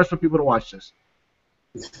much you charge for people to watch this?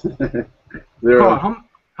 Carl, Zero.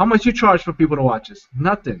 how much you charge for people to watch this?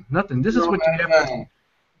 Nothing, nothing. This is No, what you get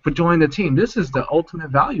for joining the team. This is the ultimate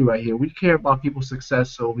value right here. We care about people's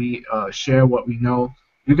success, so we share what we know.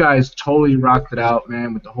 You guys totally rocked it out,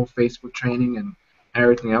 man, with the whole Facebook training and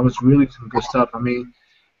everything. That was really some good stuff. I mean,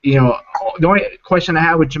 the only question I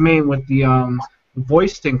had with Jermaine with the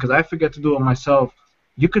voice thing, because I forget to do it myself.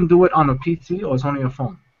 You can do it on a PC or it's only a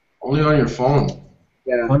phone. only on your phone.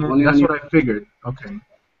 Yeah, only on That's your. what I figured. Okay,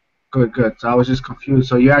 good, good. So I was just confused.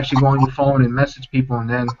 So you actually go on your phone and message people, and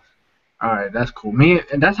then all right, that's cool. Me,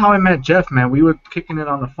 and that's how I met Jeff, man. We were kicking it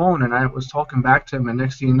on the phone, and I was talking back to him, and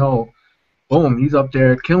next thing you know, boom, he's up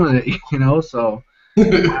there killing it, So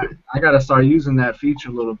I gotta start using that feature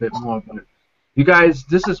a little bit more. But you guys,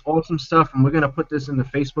 this is awesome stuff, and we're gonna put this in the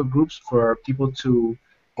Facebook groups for people to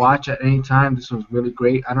watch at any time. This was really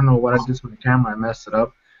great. I don't know what I did with the camera; I messed it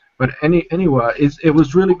up. But anyway, it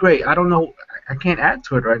was really great. I don't know, I can't add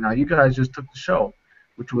to it right now. You guys just took the show,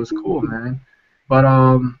 which was cool, man. But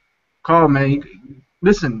Carl, man,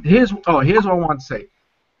 listen. Here's what I want to say.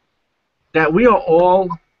 That we are all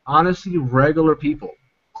honestly regular people,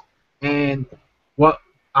 and what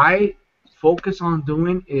I focus on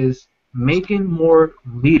doing is making more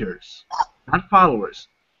leaders, not followers.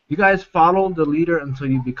 You guys follow the leader until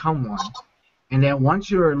you become one, and then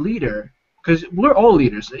once you're a leader, because we're all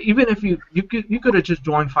leaders. Even if you could have just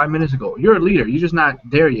joined 5 minutes ago, you're a leader. You're just not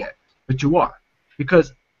there yet, but you are,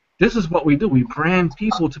 because this is what we do. We brand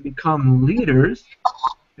people to become leaders.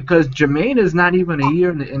 Because Jermaine is not even a year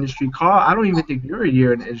in the industry. Carl, I don't even think you're a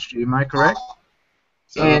year in the industry. Am I correct?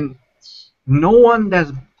 So, And no one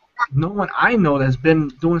I know that's been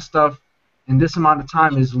doing stuff in this amount of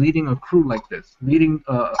time is leading a crew like this, leading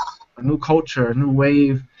a new culture, a new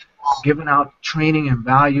wave, giving out training and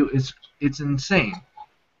value. It's insane.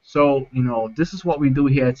 So this is what we do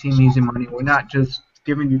here at Team Easy Money. We're not just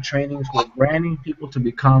giving you trainings. We're branding people to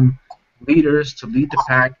become leaders, to lead the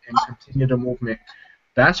pack, and continue the movement.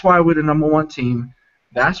 That's why we're the #1 team.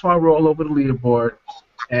 That's why we're all over the leaderboard,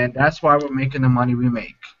 and that's why we're making the money we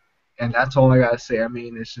make. And that's all I gotta say. I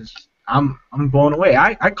mean, it's just I'm blown away.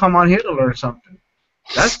 I come on here to learn something.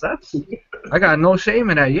 That's I got no shame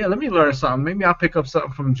in that. Yeah, let me learn something. Maybe I'll pick up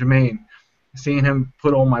something from Jermaine. Seeing him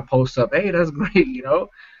put all my posts up, hey, that's great.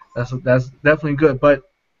 That's definitely good. But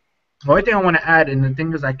the only thing I want to add, and the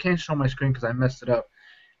thing is, I can't show my screen because I messed it up.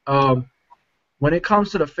 When it comes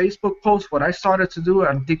to the Facebook post, what I started to do,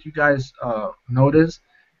 I think you guys noticed,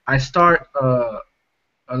 I start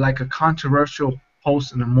like a controversial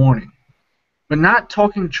post in the morning, but not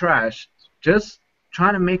talking trash, just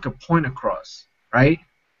trying to make a point across, right?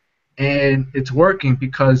 And it's working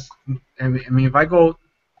because, I mean, if I go,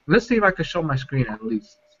 let's see if I can show my screen at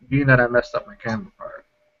least, being that I messed up my camera part.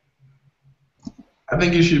 I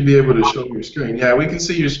think you should be able to show your screen. Yeah, we can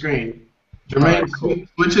see your screen. Jermaine, Alright, cool.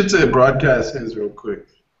 switch it to broadcast his real quick.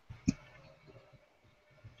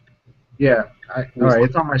 Yeah, all right,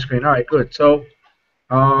 it's on my screen. All right, good. So,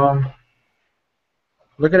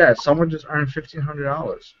 look at that. Someone just earned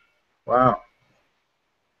 $1,500. Wow.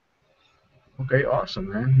 Okay, awesome,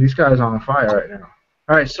 man. These guys are on fire right now.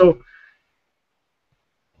 All right, so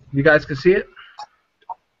you guys can see it?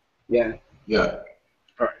 Yeah. Yeah.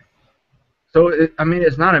 All right. So, I mean,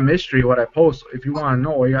 it's not a mystery what I post. If you want to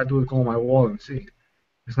know, all you got to do is go on my wall and see.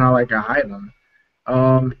 It's not like I hide them.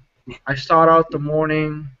 I start out the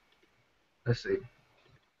morning. Let's see.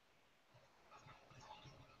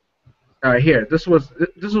 All right, here. This was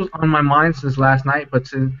on my mind since last night, but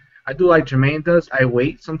since I do like Jermaine does, I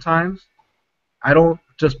wait sometimes. I don't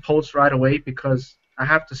just post right away because I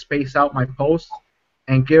have to space out my posts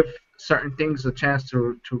and give certain things a chance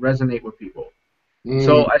to resonate with people.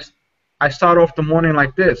 So I start off the morning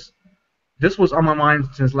like this. This was on my mind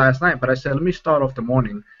since last night, but I said, let me start off the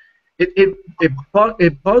morning. It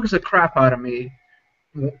bugs the crap out of me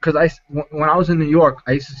because when I was in New York,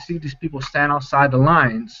 I used to see these people stand outside the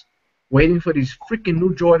lines waiting for these freaking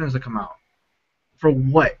new Jordans to come out. For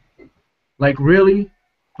what? Like, really?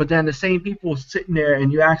 But then the same people sitting there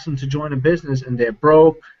and you ask them to join a business and they're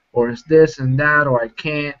broke or it's this and that or I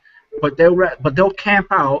can't. But they'll camp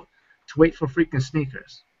out to wait for freaking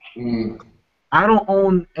sneakers. I don't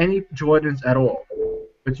own any Jordans at all.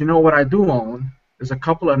 But you know what I do own? Is a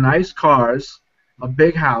couple of nice cars, a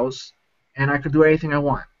big house, and I could do anything I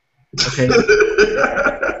want. Okay?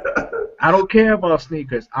 I don't care about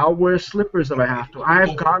sneakers. I'll wear slippers if I have to. I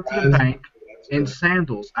have gone to the bank in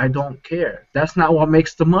sandals. I don't care. That's not what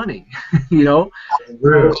makes the money, you know?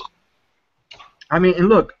 Real. I mean, and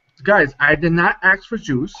look, guys, I did not ask for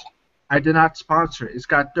juice. I did not sponsor it. It's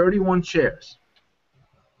got 31 shares.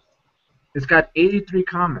 It's got 83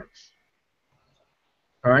 comments.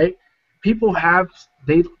 All right, people have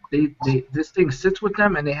they this thing sits with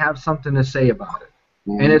them and they have something to say about it,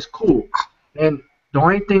 and it's cool. And the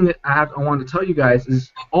only thing that I want to tell you guys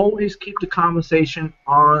is always keep the conversation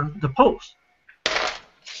on the post.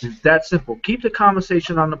 It's that simple. Keep the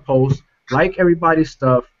conversation on the post, like everybody's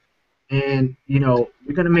stuff, and you're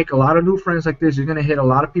gonna make a lot of new friends like this. You're gonna hit a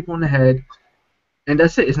lot of people in the head, and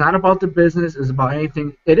that's it. It's not about the business. It's about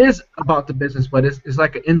anything. It is about the business, but it's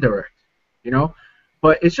like an indirect, you know.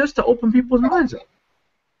 But it's just to open people's minds up.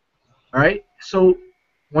 All right. So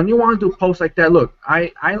when you want to do posts like that, look,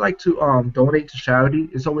 I like to donate to charity.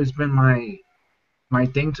 It's always been my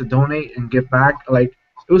thing to donate and give back. Like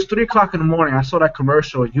it was 3 o'clock in the morning. I saw that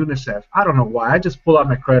commercial at UNICEF. I don't know why. I just pulled out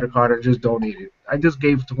my credit card and just donated. I just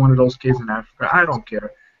gave it to one of those kids in Africa. I don't care.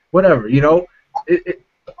 Whatever.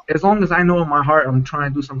 As long as I know in my heart I'm trying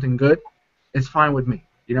to do something good, it's fine with me.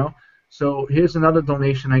 So here's another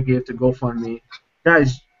donation I gave to GoFundMe.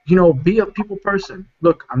 Guys, be a people person.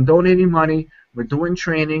 Look, I'm donating money. We're doing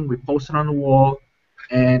training. We post it on the wall.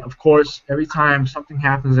 And, of course, every time something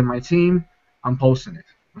happens in my team, I'm posting it.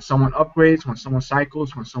 When someone upgrades, when someone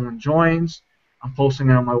cycles, when someone joins, I'm posting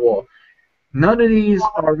it on my wall. None of these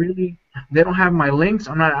are really, they don't have my links.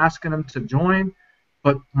 I'm not asking them to join,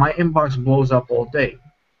 but my inbox blows up all day.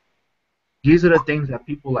 These are the things that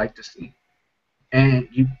people like to see. And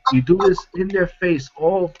you do this in their face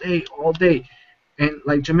all day. And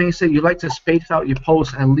like Jermaine said, you like to space out your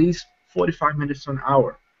posts at least 45 minutes to an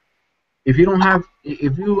hour. If you don't have,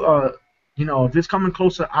 if it's coming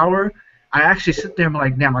close to an hour, I actually sit there and I'm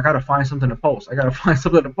like, damn, I gotta find something to post.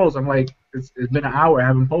 I'm like, it's been an hour, I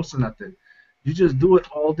haven't posted nothing. You just do it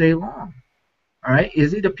all day long. All right?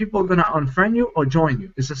 Is either people are gonna unfriend you or join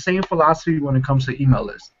you. It's the same philosophy when it comes to email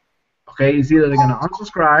lists. Okay? It's either they're gonna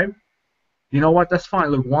unsubscribe. You know what? That's fine.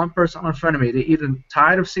 Look, one person unfriended me. They're either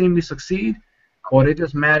tired of seeing me succeed, or they're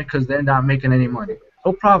just mad because they're not making any money.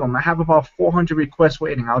 No problem. I have about 400 requests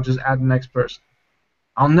waiting. I'll just add the next person.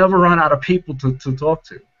 I'll never run out of people to talk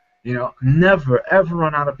to. Never, ever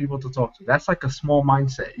run out of people to talk to. That's like a small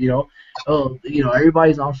mindset,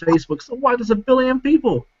 everybody's on Facebook, so why there's a billion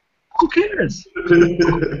people? Who cares?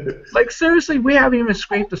 Like, seriously, we haven't even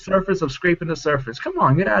scraped the surface of scraping the surface. Come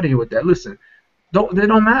on, get out of here with that. Listen, they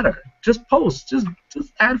don't matter. Just post. Just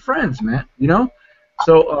add friends, man,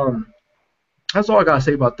 So, that's all I gotta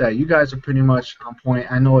say about that. You guys are pretty much on point.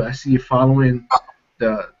 I see you following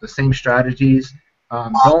the same strategies.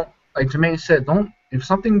 Don't, like Jermaine said, if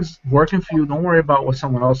something's working for you, don't worry about what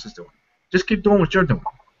someone else is doing. Just keep doing what you're doing.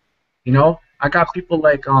 I got people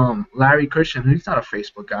like Larry Christian. He's not a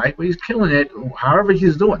Facebook guy, but he's killing it. However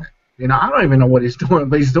he's doing it. I don't even know what he's doing,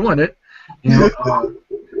 but he's doing it.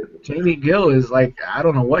 Jamie Gill is like, I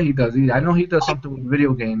don't know what he does. I know he does something with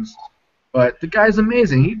video games. But the guy's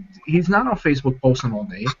amazing. He's not on Facebook posting all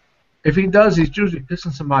day. If he does, he's usually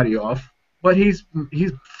pissing somebody off. But he's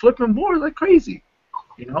flipping boards like crazy.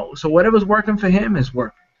 So whatever's working for him is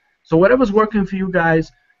working. So whatever's working for you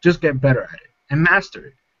guys, just get better at it and master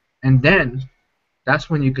it. And then that's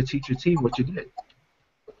when you could teach your team what you did.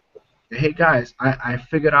 Hey guys, I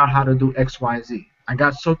figured out how to do X, Y, Z. I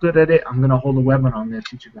got so good at it, I'm gonna hold a webinar. I'm gonna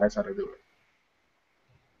teach you guys how to do it.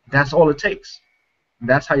 That's all it takes. And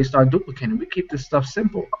that's how you start duplicating. We keep this stuff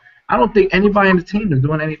simple. I don't think anybody in the team is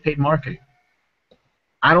doing any paid marketing.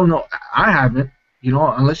 I don't know. I haven't,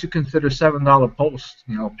 unless you consider $7 posts,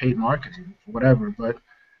 paid marketing, whatever. But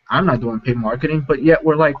I'm not doing paid marketing, but yet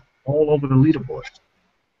we're like all over the leaderboard.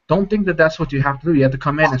 Don't think that that's what you have to do. You have to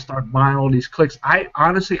come in and start buying all these clicks.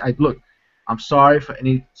 Look, I'm sorry for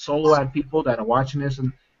any solo ad people that are watching this,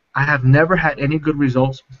 and I have never had any good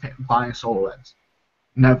results buying solo ads.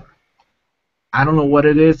 Never. I don't know what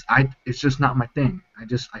it is. It's just not my thing. I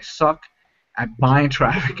suck at buying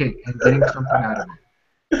traffic and getting something out of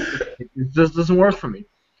it. It just doesn't work for me.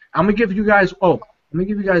 I'm gonna give you guys. Let me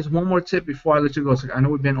give you guys one more tip before I let you go. So I know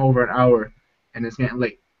we've been over an hour and it's getting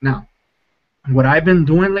late. Now, what I've been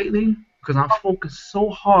doing lately, because I'm focused so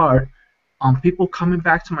hard on people coming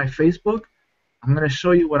back to my Facebook, I'm gonna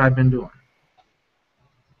show you what I've been doing.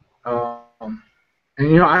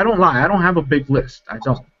 And I don't lie. I don't have a big list. I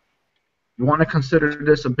don't. You want to consider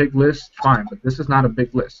this a big list, fine, but this is not a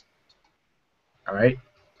big list. All right?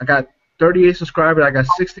 I got 38 subscribers. I got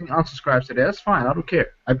 16 unsubscribed today. That's fine. I don't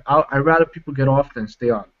care. I'd rather people get off than stay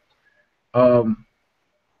on.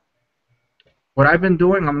 What I've been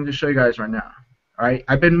doing, I'm going to show you guys right now. All right?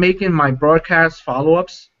 I've been making my broadcast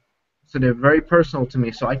follow-ups, so they're very personal to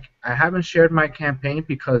me. So I haven't shared my campaign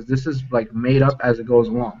because this is like made up as it goes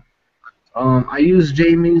along. I use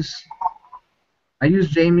Jamie's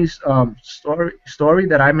story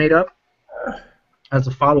that I made up as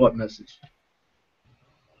a follow-up message.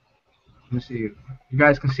 Let me see. You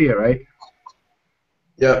guys can see it, right?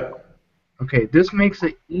 Yep. Okay, this makes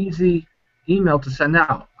it easy email to send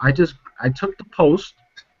out. I took the post,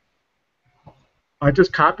 I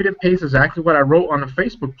just copied and pasted exactly what I wrote on the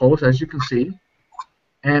Facebook post, as you can see,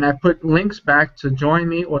 and I put links back to join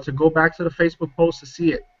me or to go back to the Facebook post to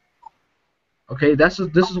see it. Okay, this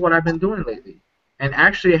is what I've been doing lately. And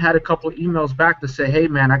actually, I had a couple of emails back to say, hey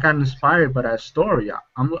man, I got inspired by that story.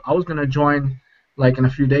 I was gonna join like in a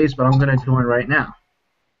few days, but I'm gonna join right now.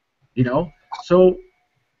 You know, so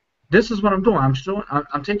this is what I'm doing.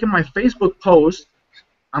 I'm taking my Facebook post,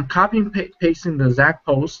 I'm copying pasting the exact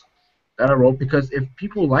post that I wrote because if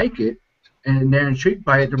people like it and they're intrigued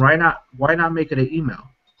by it, then why not make it an email?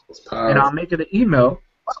 It's And I'll powerful. make it an email,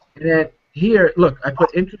 and then here, look, I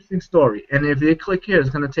put interesting story, and if they click here, it's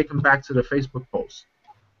gonna take them back to the Facebook post.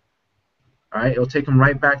 All right, it'll take them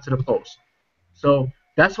right back to the post. So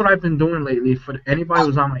that's what I've been doing lately. For anybody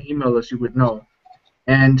who's on my email list, you would know.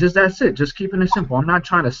 And just that's it. Just keeping it simple. I'm not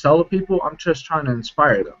trying to sell to people. I'm just trying to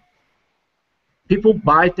inspire them. People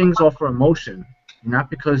buy things off for emotion, not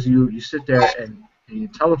because you sit there and you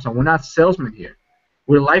tell them something. We're not salesmen here.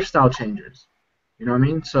 We're lifestyle changers. You know what I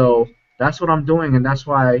mean? So that's what I'm doing, and that's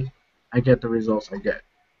why I get the results I get.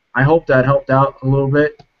 I hope that helped out a little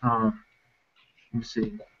bit. Let me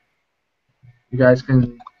see. You guys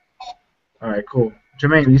can. All right, cool.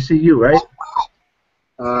 Jermaine, you see you, right?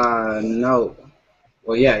 No.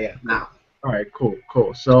 Well, yeah, now. All right,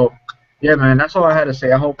 cool. So, yeah, man, that's all I had to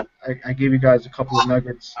say. I hope I gave you guys a couple of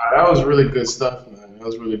nuggets. That was really good stuff, man. That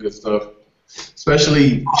was really good stuff.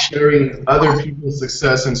 Especially sharing other people's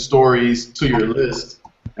success and stories to your list.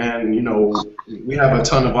 And, you know, we have a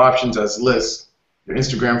ton of options as lists. Your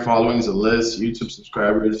Instagram following is a list. YouTube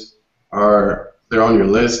subscribers they're on your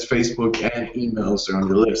list. Facebook and emails are on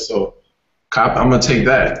your list. So I'm going to take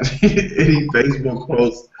that. Any Facebook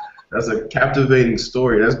post that's a captivating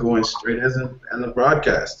story, that's going straight as a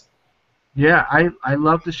broadcast. Yeah, I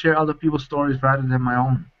love to share other people's stories rather than my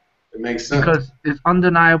own It makes sense. because it's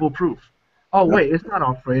undeniable proof. Oh, Yep. wait, it's not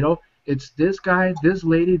Alfredo. It's this guy, this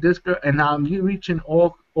lady, this girl, and now you reaching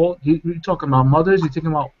you're talking about mothers, you're talking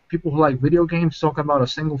about people who like video games, you're talking about a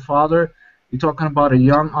single father, you're talking about a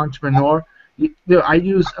young entrepreneur. I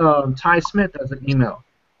use Ty Smith as an email.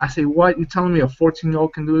 I say, what? You telling me a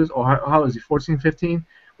 14-year-old can do this? Or how is he, 14, 15?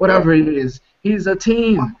 Whatever he is. He's a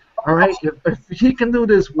teen, all right? If he can do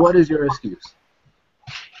this, what is your excuse?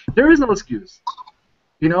 There is no excuse,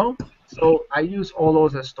 you know? So I use all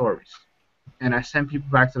those as stories. And I send people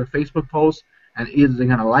back to the Facebook post, and either they're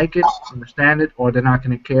going to like it, understand it, or they're not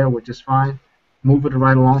going to care, which is fine. Move it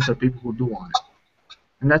right along to people who do want it.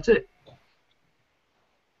 And that's it.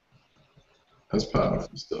 That's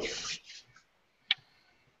powerful stuff.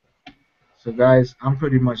 So, guys, I'm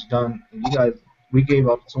pretty much done. You guys, we gave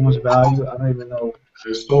up so much value. I don't even know.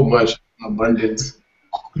 There's so much abundance.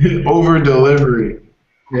 Over delivery.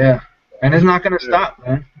 Yeah. And it's not going to stop,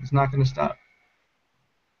 man. It's not going to stop.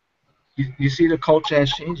 You see the culture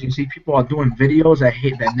has changed. You see people are doing videos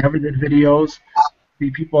that never did videos.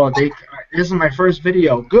 See people this is my first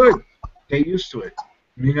video. Good. Get used to it.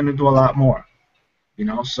 You're going to do a lot more. You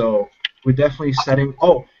know, so we're definitely setting.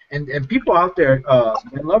 Oh, and people out there,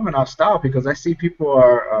 they're loving our style because I see people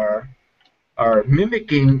are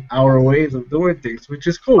mimicking our ways of doing things, which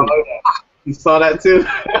is cool. You saw that too?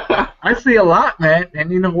 I see a lot, man.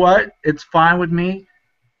 And you know what? It's fine with me.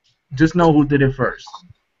 Just know who did it first.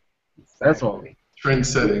 That's all. Trend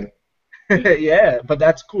setting. Yeah, but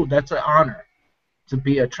that's cool. That's an honor to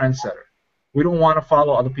be a trendsetter. We don't want to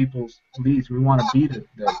follow other people's leads. We want to be the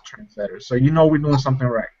trendsetter. So you know we're doing something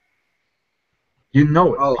right. You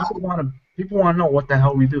know it. Oh. People want to know what the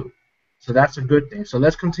hell we do. So that's a good thing. So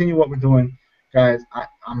let's continue what we're doing, guys.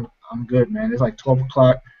 I'm good, man. It's like 12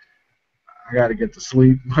 o'clock. I gotta get to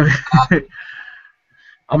sleep.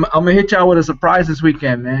 I'm gonna hit y'all with a surprise this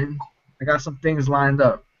weekend, man. I got some things lined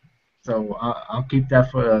up. So I'll keep that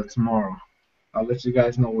for tomorrow. I'll let you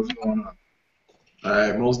guys know what's going on. All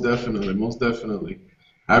right, most definitely.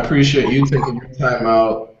 I appreciate you taking your time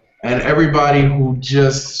out, and everybody who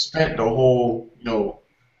just spent the whole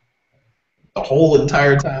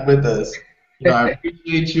entire time with us. I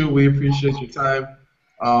appreciate you. We appreciate your time,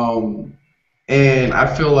 and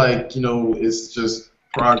I feel like it's just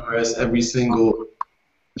progress every single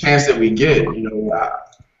chance that we get.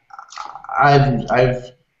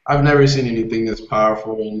 I've never seen anything that's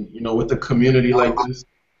powerful, and with a community like this,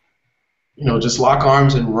 just lock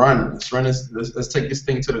arms and run. Let's take this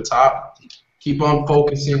thing to the top. Keep on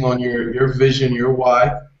focusing on your vision, your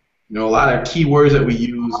why. A lot of key words that we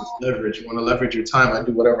use is leverage. You want to leverage your time. I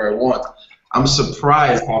do whatever I want. I'm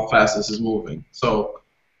surprised how fast this is moving. So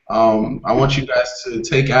I want you guys to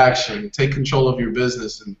take action, take control of your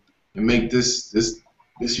business, and make this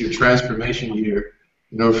your transformation year.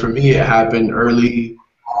 You know, for me, it happened early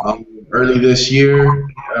this year,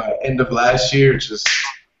 end of last year, it just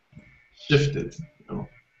shifted. You know,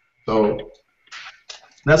 so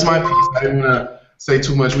that's my piece. I didn't want to say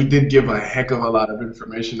too much. We did give a heck of a lot of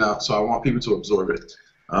information out, so I want people to absorb it.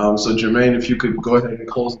 So Jermaine, if you could go ahead and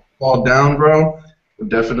close the call down, bro, would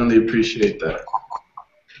definitely appreciate that.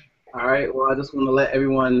 All right. Well, I just want to let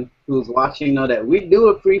everyone who's watching know that we do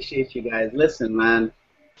appreciate you guys. Listen, man,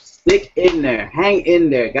 stick in there, hang in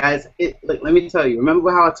there, guys. Look, let me tell you.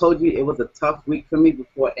 Remember how I told you it was a tough week for me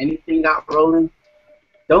before anything got rolling?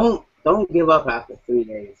 Don't give up after 3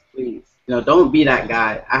 days, please. You know, don't be that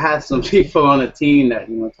guy. I had some people on the team that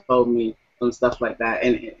told me some stuff like that,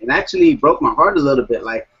 and it actually broke my heart a little bit.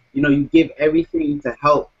 Like, you give everything to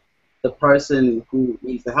help the person who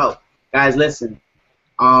needs the help. Guys, listen.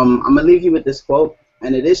 I'm gonna leave you with this quote,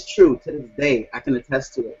 and it is true to this day. I can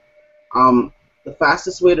attest to it. The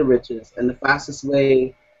fastest way to riches and the fastest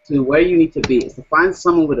way to where you need to be is to find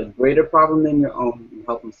someone with a greater problem than your own and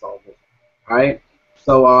help them solve it. All right.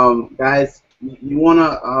 So, guys, you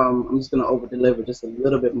wanna I'm just gonna over deliver just a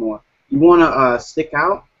little bit more. You wanna stick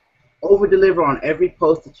out, over deliver on every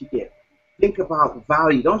post that you get. Think about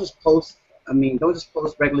value. Don't just post. Don't just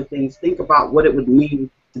post regular things. Think about what it would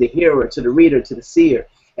mean to the hearer, to the reader, to the seer.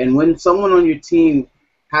 And when someone on your team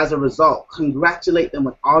has a result, congratulate them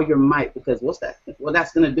with all your might, because what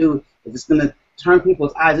that's going to do is it's going to turn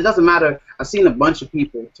people's eyes. It doesn't matter. I've seen a bunch of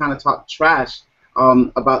people trying to talk trash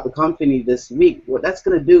about the company this week. What that's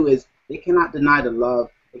going to do is they cannot deny the love.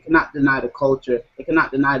 They cannot deny the culture. They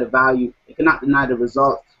cannot deny the value. They cannot deny the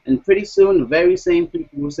results. And pretty soon, the very same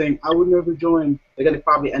people who are saying, I would never join, they're going to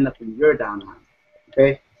probably end up in your downline.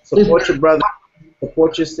 Okay? Support your brother.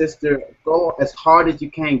 Support your sister. Go as hard as you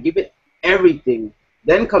can. Give it everything.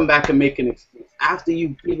 Then come back and make an excuse after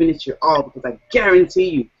you've given it your all, because I guarantee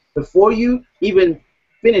you, before you even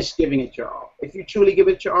finish giving it your all, if you truly give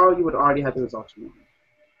it your all, you would already have the results you want.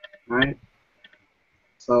 All right?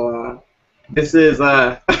 So, this is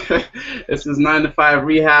this is 9 to 5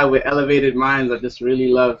 Rehab with Elevated Minds. I just really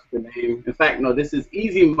love the name. In fact, no, this is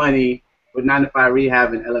Easy Money with 9 to 5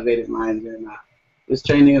 Rehab and Elevated Minds. And this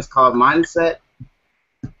training is called Mindset,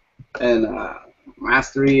 and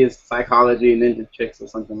Mastery is Psychology and Ninja Tricks or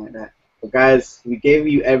something like that. But guys, we gave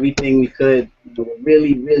you everything we could.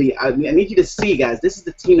 Really, really, I need you to see, guys, this is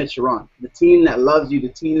the team that you're on. The team that loves you, the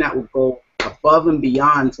team that will go above and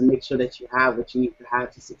beyond to make sure that you have what you need to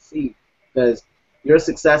have to succeed. Because your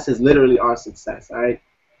success is literally our success, all right?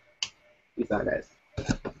 Peace out, guys.